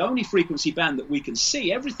 which is the only frequency band that we can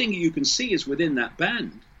see, everything you can see is within that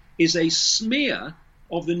band, is a smear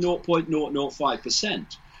of the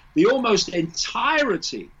 0.005%. The almost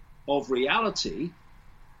entirety of reality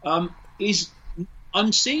is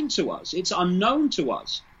unseen to us. It's unknown to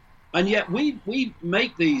us. And yet we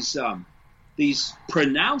make these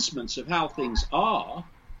pronouncements of how things are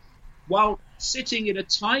while sitting in a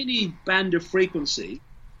tiny band of frequency,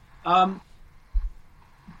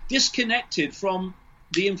 disconnected from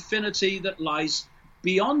the infinity that lies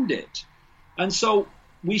beyond it. And so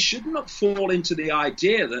we should not fall into the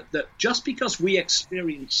idea that just because we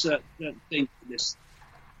experience certain things in this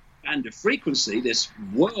band of frequency, this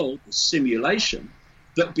world, this simulation,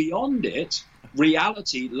 that beyond it,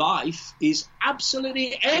 reality, life, is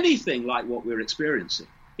absolutely anything like what we're experiencing.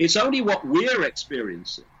 It's only what we're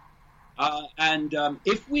experiencing. And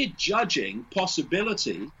if we're judging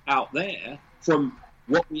possibility out there from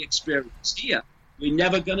what we experience here, we're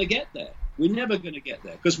never going to get there. We're never going to get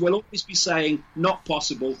there because we'll always be saying, not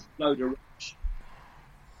possible, load of rubbish.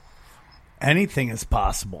 Anything is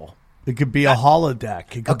possible. It could be a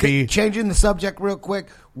holodeck. It could be... Changing the subject real quick,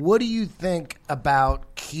 what do you think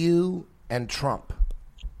about Q and Trump?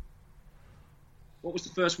 What was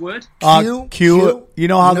the first word? Q. You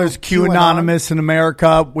know how there's Q Anonymous in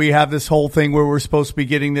America? We have this whole thing where we're supposed to be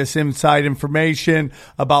getting this inside information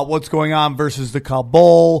about what's going on versus the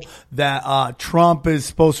Kabul, that Trump is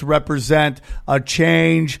supposed to represent a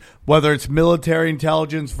change, whether it's military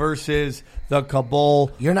intelligence versus the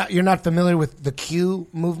Kabul. You're not familiar with the Q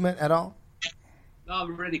movement at all? No, I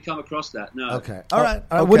haven't really come across that, no. Okay. All right.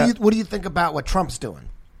 Okay. What do you think about what Trump's doing?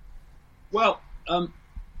 Well,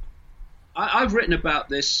 I've written about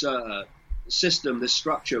this system, this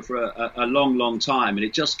structure for a long, long time, and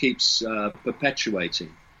it just keeps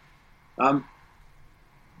perpetuating.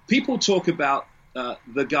 People talk about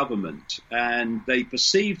the government, and they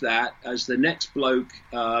perceive that as the next bloke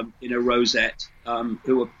in a rosette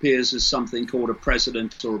who appears as something called a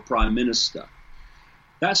president or a prime minister.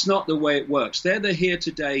 That's not the way it works. They're the here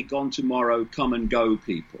today, gone tomorrow, come and go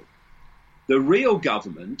people. The real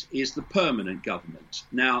government is the permanent government.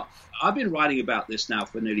 Now, I've been writing about this now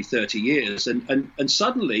for nearly 30 years, and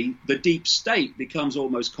suddenly the deep state becomes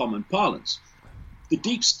almost common parlance. The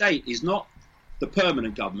deep state is not the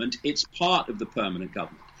permanent government, it's part of the permanent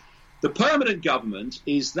government. The permanent government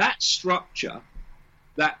is that structure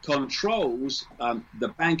that controls the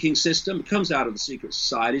banking system. It comes out of the secret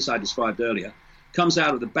societies I described earlier. Comes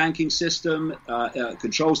out of the banking system,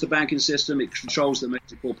 controls the banking system, it controls the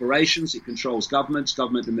major corporations, it controls governments,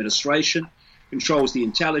 government administration, controls the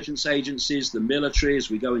intelligence agencies, the military, as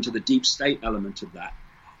we go into the deep state element of that.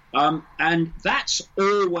 And that's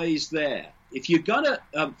always there. If you're going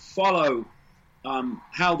to follow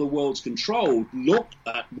how the world's controlled, look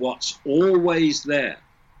at what's always there.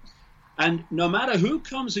 And no matter who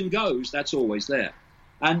comes and goes, that's always there.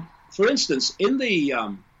 And for instance, in the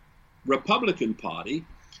Republican Party,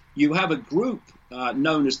 you have a group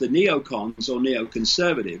known as the neocons or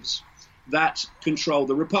neoconservatives that control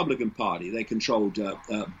the Republican Party. They controlled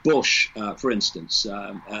Bush, for instance,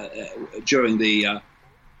 during the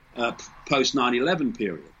post 9/11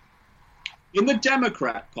 period. In the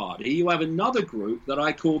Democrat Party, you have another group that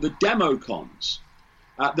I call the Democons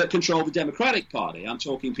that control the Democratic Party. I'm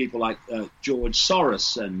talking people like George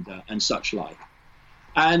Soros and such like.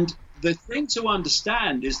 And the thing to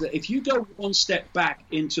understand is that if you go one step back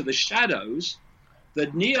into the shadows, the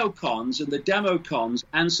neocons and the democons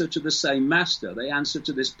answer to the same master. They answer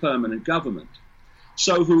to this permanent government.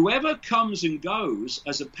 So whoever comes and goes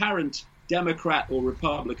as apparent Democrat or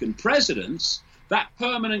Republican presidents, that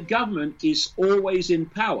permanent government is always in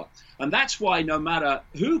power. And that's why no matter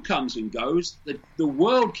who comes and goes, the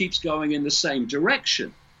world keeps going in the same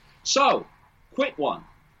direction. So, quick one.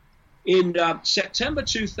 In September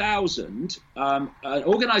 2000, an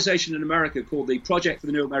organization in America called the Project for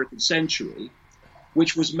the New American Century,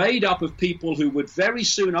 which was made up of people who would very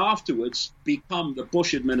soon afterwards become the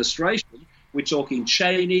Bush administration. We're talking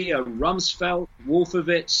Cheney, Rumsfeld,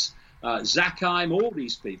 Wolfowitz, Zakheim, all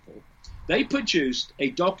these people. They produced a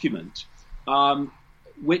document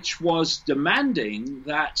which was demanding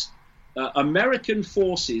that American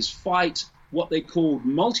forces fight what they called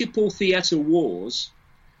multiple theater wars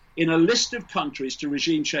in a list of countries to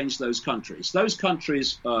regime change those countries. Those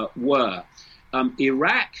countries were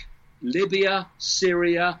Iraq, Libya,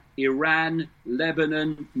 Syria, Iran,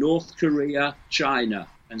 Lebanon, North Korea, China,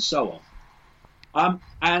 and so on.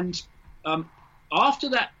 After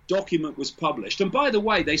that document was published, and by the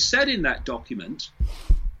way, they said in that document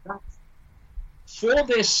that for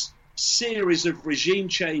this series of regime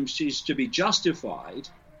changes to be justified,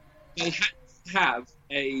 they had to have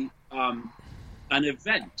an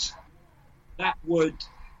event that would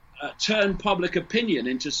turn public opinion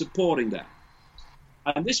into supporting that.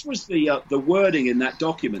 And this was the wording in that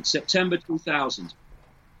document, September 2000.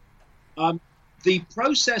 The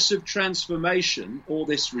process of transformation, or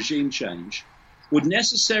this regime change, would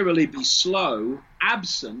necessarily be slow,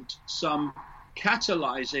 absent some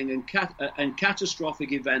catalyzing and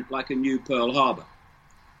catastrophic event like a new Pearl Harbor.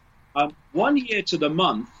 1 year to the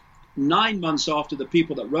month 9 months after the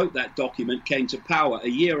people that wrote that document came to power, a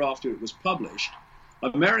year after it was published,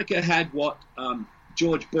 America had what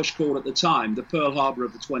George Bush called at the time the Pearl Harbor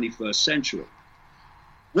of the 21st century.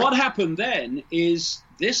 What happened then is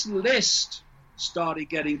this list started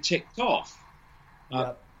getting ticked off.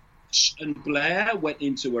 Bush and Blair went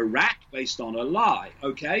into Iraq based on a lie.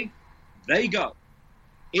 Okay, they go.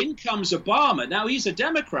 In comes Obama. Now he's a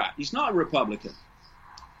Democrat. He's not a Republican.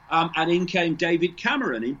 And in came David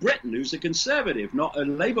Cameron in Britain, who's a conservative, not a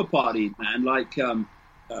Labour Party man like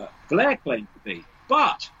Blair claimed to be.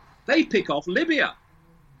 But they pick off Libya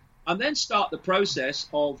and then start the process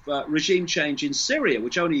of regime change in Syria,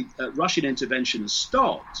 which only Russian intervention has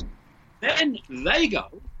stopped. Then they go,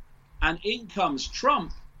 and in comes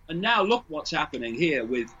Trump. And now look what's happening here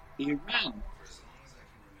with Iran.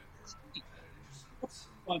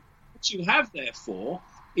 What you have, therefore,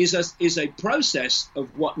 is a process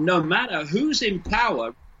of what, no matter who's in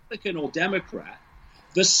power, Republican or Democrat,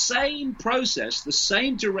 the same process, the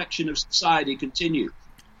same direction of society continues.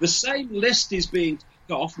 The same list is being taken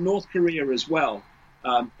off. North Korea as well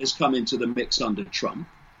has come into the mix under Trump.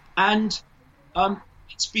 And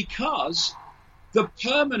it's because the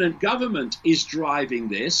permanent government is driving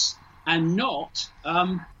this and not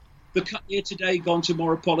the cut here today, gone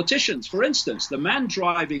tomorrow politicians. For instance, the man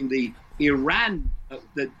driving the Iran,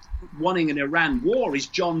 wanting an Iran war is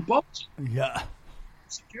John Bolton. Yeah.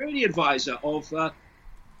 Security advisor of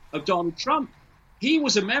Donald Trump. He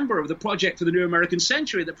was a member of the Project for the New American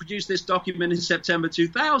Century that produced this document in September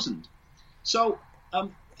 2000. So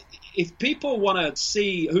if people want to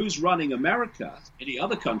see who's running America, any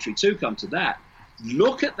other country too, come to that,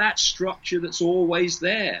 look at that structure that's always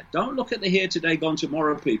there. Don't look at the here today, gone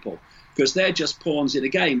tomorrow people, because they're just pawns in a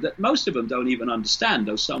game that most of them don't even understand,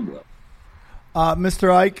 though some will. Mr.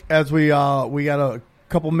 Icke, as we got a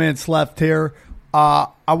couple minutes left here,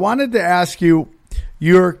 I wanted to ask you,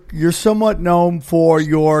 you're somewhat known for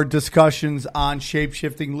your discussions on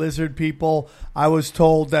shape-shifting lizard people. I was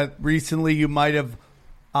told that recently you might have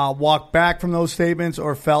walked back from those statements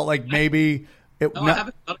or felt like maybe it. No, I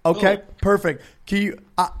haven't. Okay, perfect. Can you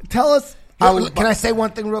tell us? Can I say one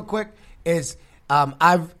thing real quick? Is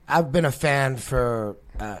I've been a fan for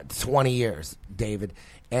 20 years, David,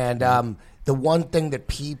 and the one thing that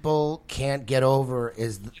people can't get over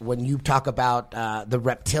is when you talk about the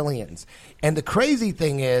reptilians. And the crazy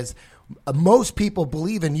thing is, most people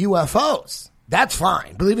believe in UFOs. That's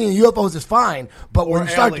fine. Believing in UFOs is fine. But when you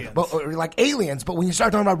start, like aliens, but when you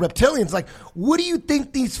start talking about reptilians, like, what do you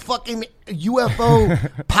think these fucking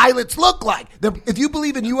UFO pilots look like? If you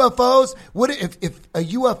believe in UFOs, what if a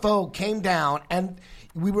UFO came down and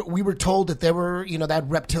we were told that there were, that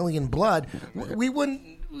reptilian blood, we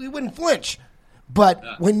wouldn't flinch. But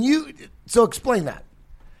so explain that.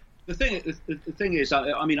 The thing is,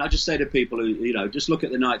 I just say to people who, just look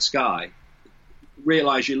at the night sky,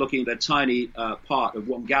 realize you're looking at a tiny part of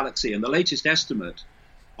one galaxy. And the latest estimate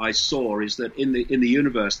I saw is that in the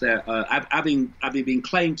universe, there, having been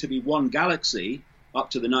claimed to be one galaxy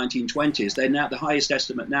up to the 1920s, they're now the highest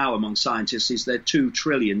estimate now among scientists is there 2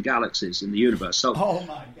 trillion galaxies in the universe. So, oh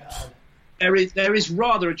my God. There is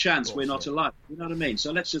rather a chance we're not alive. You know what I mean?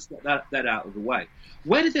 So let's just get that out of the way.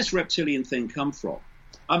 Where did this reptilian thing come from?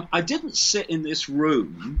 I didn't sit in this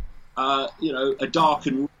room, a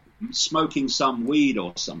darkened room, smoking some weed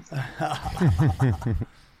or something.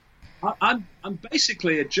 I'm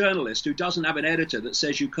basically a journalist who doesn't have an editor that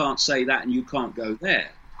says you can't say that and you can't go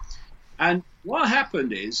there. And what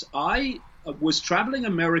happened is I was traveling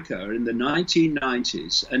America in the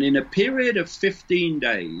 1990s, and in a period of 15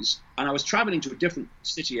 days, and I was traveling to a different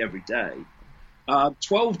city every day,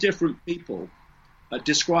 12 different people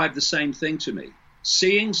described the same thing to me.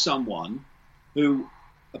 Seeing someone who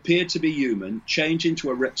appeared to be human change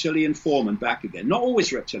into a reptilian form and back again. Not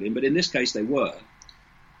always reptilian, but in this case they were.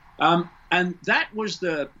 And that was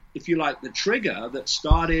the trigger that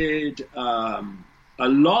started a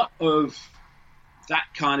lot of that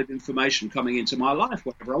kind of information coming into my life.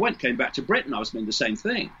 Wherever I went, came back to Britain, I was doing the same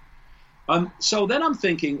thing. So then I'm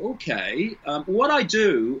thinking, okay, what I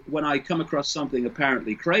do when I come across something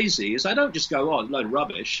apparently crazy is I don't just go, oh, load of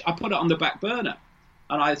rubbish. I put it on the back burner.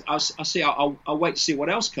 And I'll wait to see what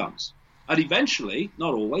else comes. And eventually,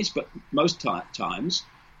 not always, but most times,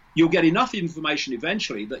 you'll get enough information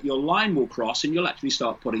eventually that your line will cross and you'll actually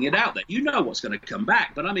start putting it out there. You know what's going to come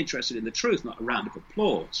back, but I'm interested in the truth, not a round of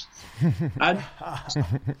applause. And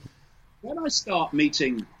when I start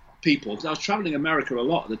meeting people, because I was traveling America a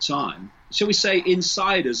lot at the time, shall we say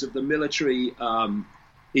insiders of the military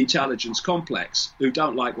intelligence complex who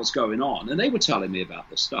don't like what's going on, and they were telling me about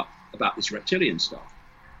this stuff, about this reptilian stuff.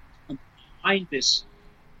 And behind this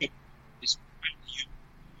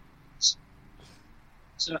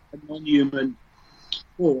a non-human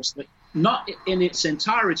force that, not in its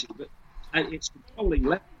entirety, but at its controlling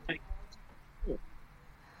level.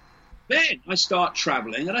 Then I start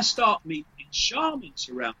traveling and I start meeting shamans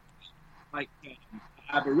around, like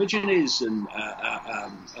Aborigines and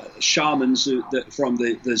shamans from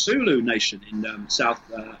the Zulu nation in South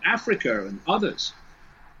Africa and others.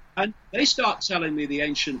 And they start telling me the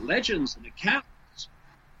ancient legends and accounts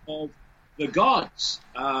of the gods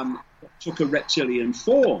that took a reptilian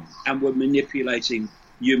form and were manipulating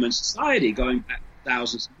human society going back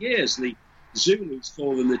thousands of years. The Zulus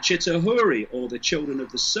call them the Chitahuri, or the children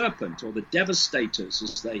of the serpent, or the devastators,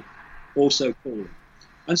 as they also call them.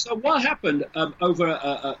 And so what happened over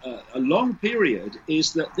a long period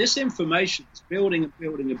is that this information is building and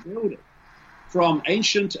building and building from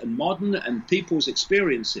ancient and modern and people's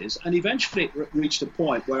experiences, and eventually it reached a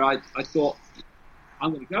point where I thought,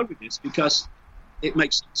 I'm going to go with this because it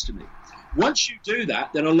makes sense to me. Once you do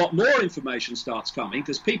that, then a lot more information starts coming,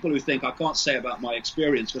 because people who think I can't say about my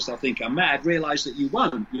experience because they'll think I'm mad realize that you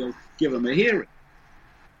won't. You'll give them a hearing.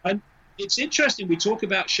 And it's interesting we talk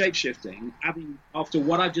about shape-shifting after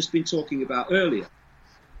what I've just been talking about earlier,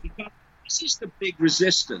 because this is the big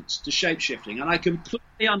resistance to shape-shifting, and I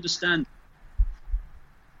completely understand.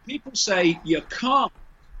 People say you can't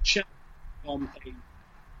change from a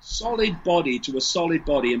solid body to a solid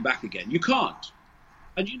body and back again. You can't.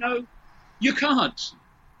 And you can't.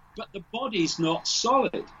 But the body's not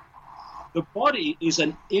solid. The body is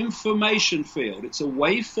an information field. It's a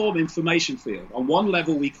waveform information field. On one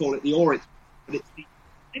level, we call it the auric, but it's the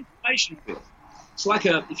information field. It's like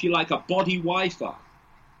if you like, a body Wi-Fi.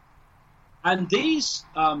 And these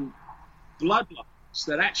bloodlines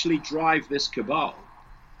that actually drive this cabal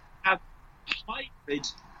have hybrid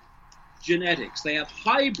genetics. They have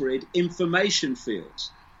hybrid information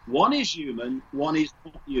fields. One is human, one is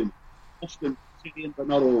not human. Often reptilian, but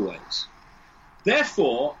not always.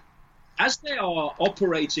 Therefore, as they are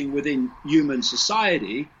operating within human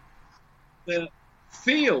society, the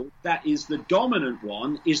field that is the dominant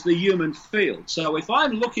one is the human field. So if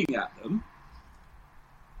I'm looking at them,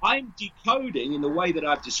 I'm decoding in the way that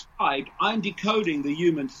I've described, I'm decoding the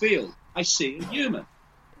human field. I see a human.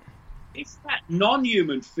 If that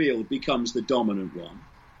non-human field becomes the dominant one,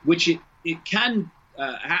 which it can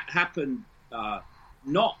happen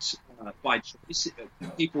not by choice,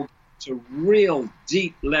 people to real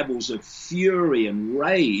deep levels of fury and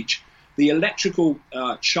rage, the electrical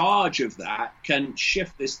charge of that can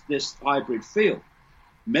shift this hybrid field.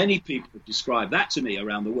 Many people have described that to me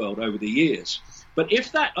around the world over the years. But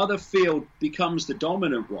if that other field becomes the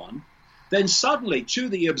dominant one, then suddenly to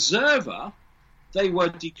the observer, they were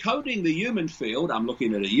decoding the human field. I'm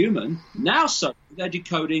looking at a human. Now suddenly they're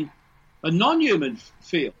decoding a non-human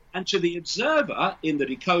field. And to the observer in the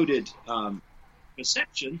decoded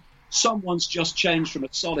perception, someone's just changed from a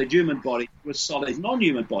solid human body to a solid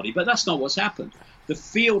non-human body. But that's not what's happened. The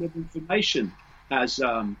field of information has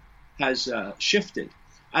shifted.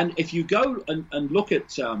 And if you go and look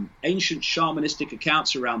at ancient shamanistic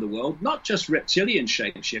accounts around the world, not just reptilian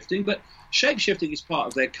shape-shifting, but shape-shifting is part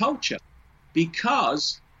of their culture,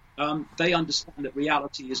 because they understand that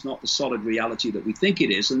reality is not the solid reality that we think it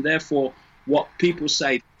is, and therefore what people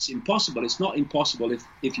say it's impossible, it's not impossible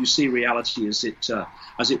if you see reality as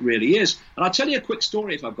it really is. And I'll tell you a quick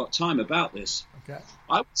story if I've got time about this. Okay.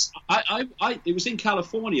 It was in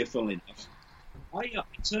California, funnily enough. I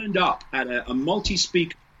turned up at a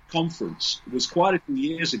multi-speaker conference. It was quite a few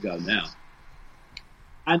years ago now.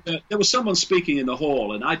 And there was someone speaking in the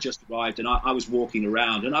hall, and I just arrived, and I was walking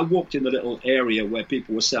around, and I walked in the little area where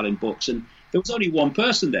people were selling books, and there was only one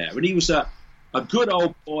person there, and he was a good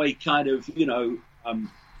old boy, kind of,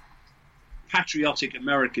 patriotic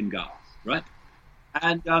American guy, right?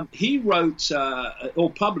 And he wrote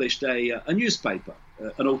or published a newspaper,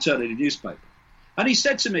 an alternative newspaper. And he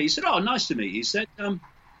said to me, he said, "Oh, nice to meet you." He said,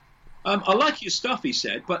 "I like your stuff," he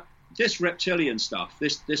said, "but this reptilian stuff,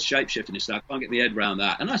 this shape-shifting stuff, I can't get my head around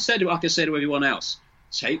that." And I said, like I say to everyone else,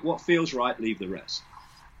 take what feels right, leave the rest.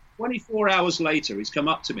 24 hours later, he's come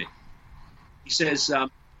up to me. He says,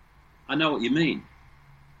 "I know what you mean."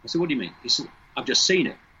 I said, "What do you mean?" He said, "I've just seen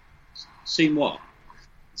it." "Seen what?"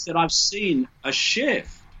 He said, "I've seen a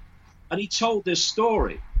shift." And he told this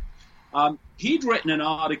story. He'd written an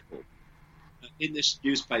article in this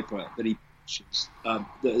newspaper that he publishes,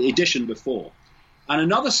 the edition before. And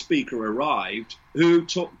another speaker arrived who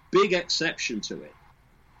took big exception to it.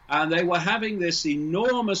 And they were having this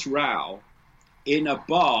enormous row in a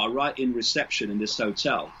bar right in reception in this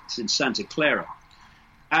hotel. It's in Santa Clara.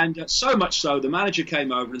 And so much so, the manager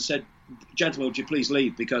came over and said, "Gentlemen, would you please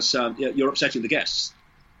leave, because you're upsetting the guests."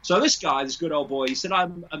 So this guy, this good old boy, he said,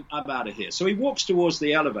 I'm out of here. So he walks towards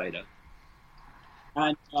the elevator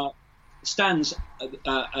and stands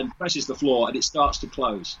and presses the floor, and it starts to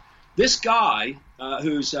close. This guy,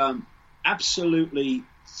 who's absolutely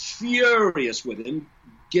furious with him,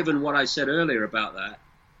 given what I said earlier about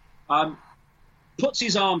that, puts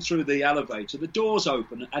his arm through the elevator. The doors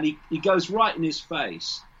open, and he goes right in his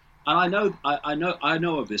face. And I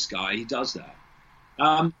know of this guy. He does that.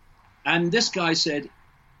 And this guy said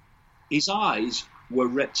his eyes were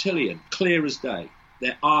reptilian, clear as day.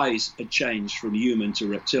 Their eyes had changed from human to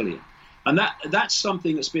reptilian. And that's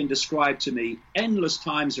something that's been described to me endless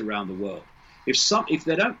times around the world. If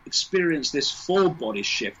they don't experience this full body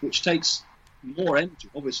shift, which takes more energy,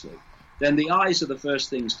 obviously, then the eyes are the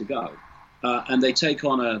first things to go, and they take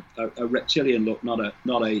on a reptilian look, not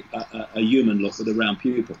a human look with a round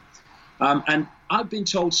pupil. And I've been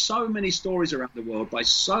told so many stories around the world by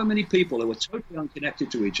so many people who are totally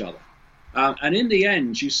unconnected to each other. And in the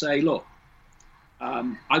end, you say, look,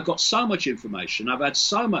 I've got so much information. I've had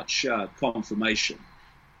so much confirmation.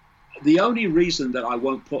 The only reason that I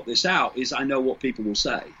won't put this out is I know what people will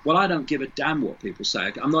say. Well, I don't give a damn what people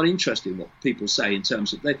say. I'm not interested in what people say in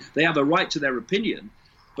terms of they have a right to their opinion,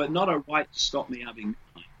 but not a right to stop me having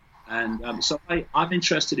mine. And so I'm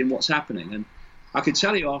interested in what's happening. And I can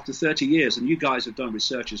tell you after 30 years, and you guys have done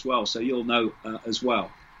research as well, so you'll know as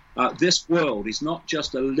well, this world is not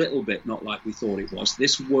just a little bit not like we thought it was.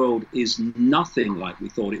 This world is nothing like we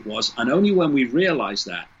thought it was. And only when we realize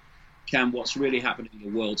that can what's really happening in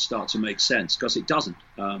the world start to make sense, because it doesn't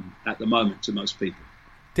at the moment to most people.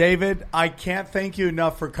 David, I can't thank you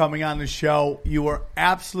enough for coming on the show. You were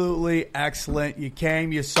absolutely excellent. You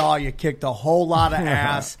came, you saw, you kicked a whole lot of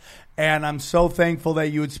ass. And I'm so thankful that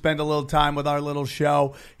you would spend a little time with our little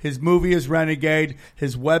show. His movie is Renegade.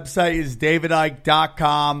 His website is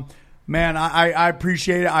davidicke.com. Man, I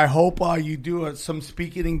appreciate it. I hope you do some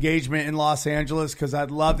speaking engagement in Los Angeles, because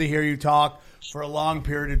I'd love to hear you talk for a long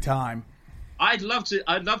period of time. I'd love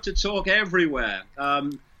to talk everywhere.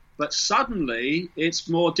 But suddenly it's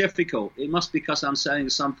more difficult. It must be because I'm saying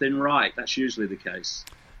something right. That's usually the case.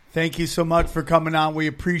 Thank you so much for coming on. We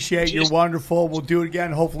appreciate you. You're wonderful. We'll do it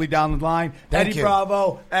again, hopefully down the line. Thank Eddie you.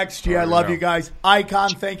 Bravo, XG, I love you guys. Icon,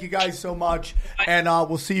 thank you guys so much. And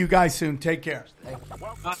we'll see you guys soon. Take care.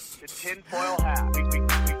 Welcome to Tinfoil Hat.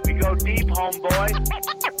 We go deep, homeboy.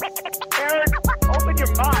 Aaron, open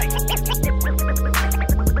your mind.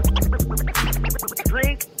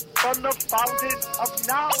 Drink from the fountain of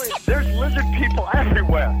knowledge. There's lizard people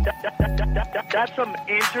everywhere. That's some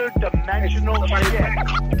interdimensional shit.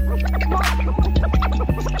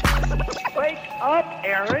 Wake up,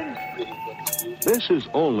 Aaron. This is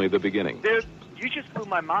only the beginning. Dude, you just blew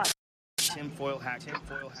my mind. Tinfoil Hat.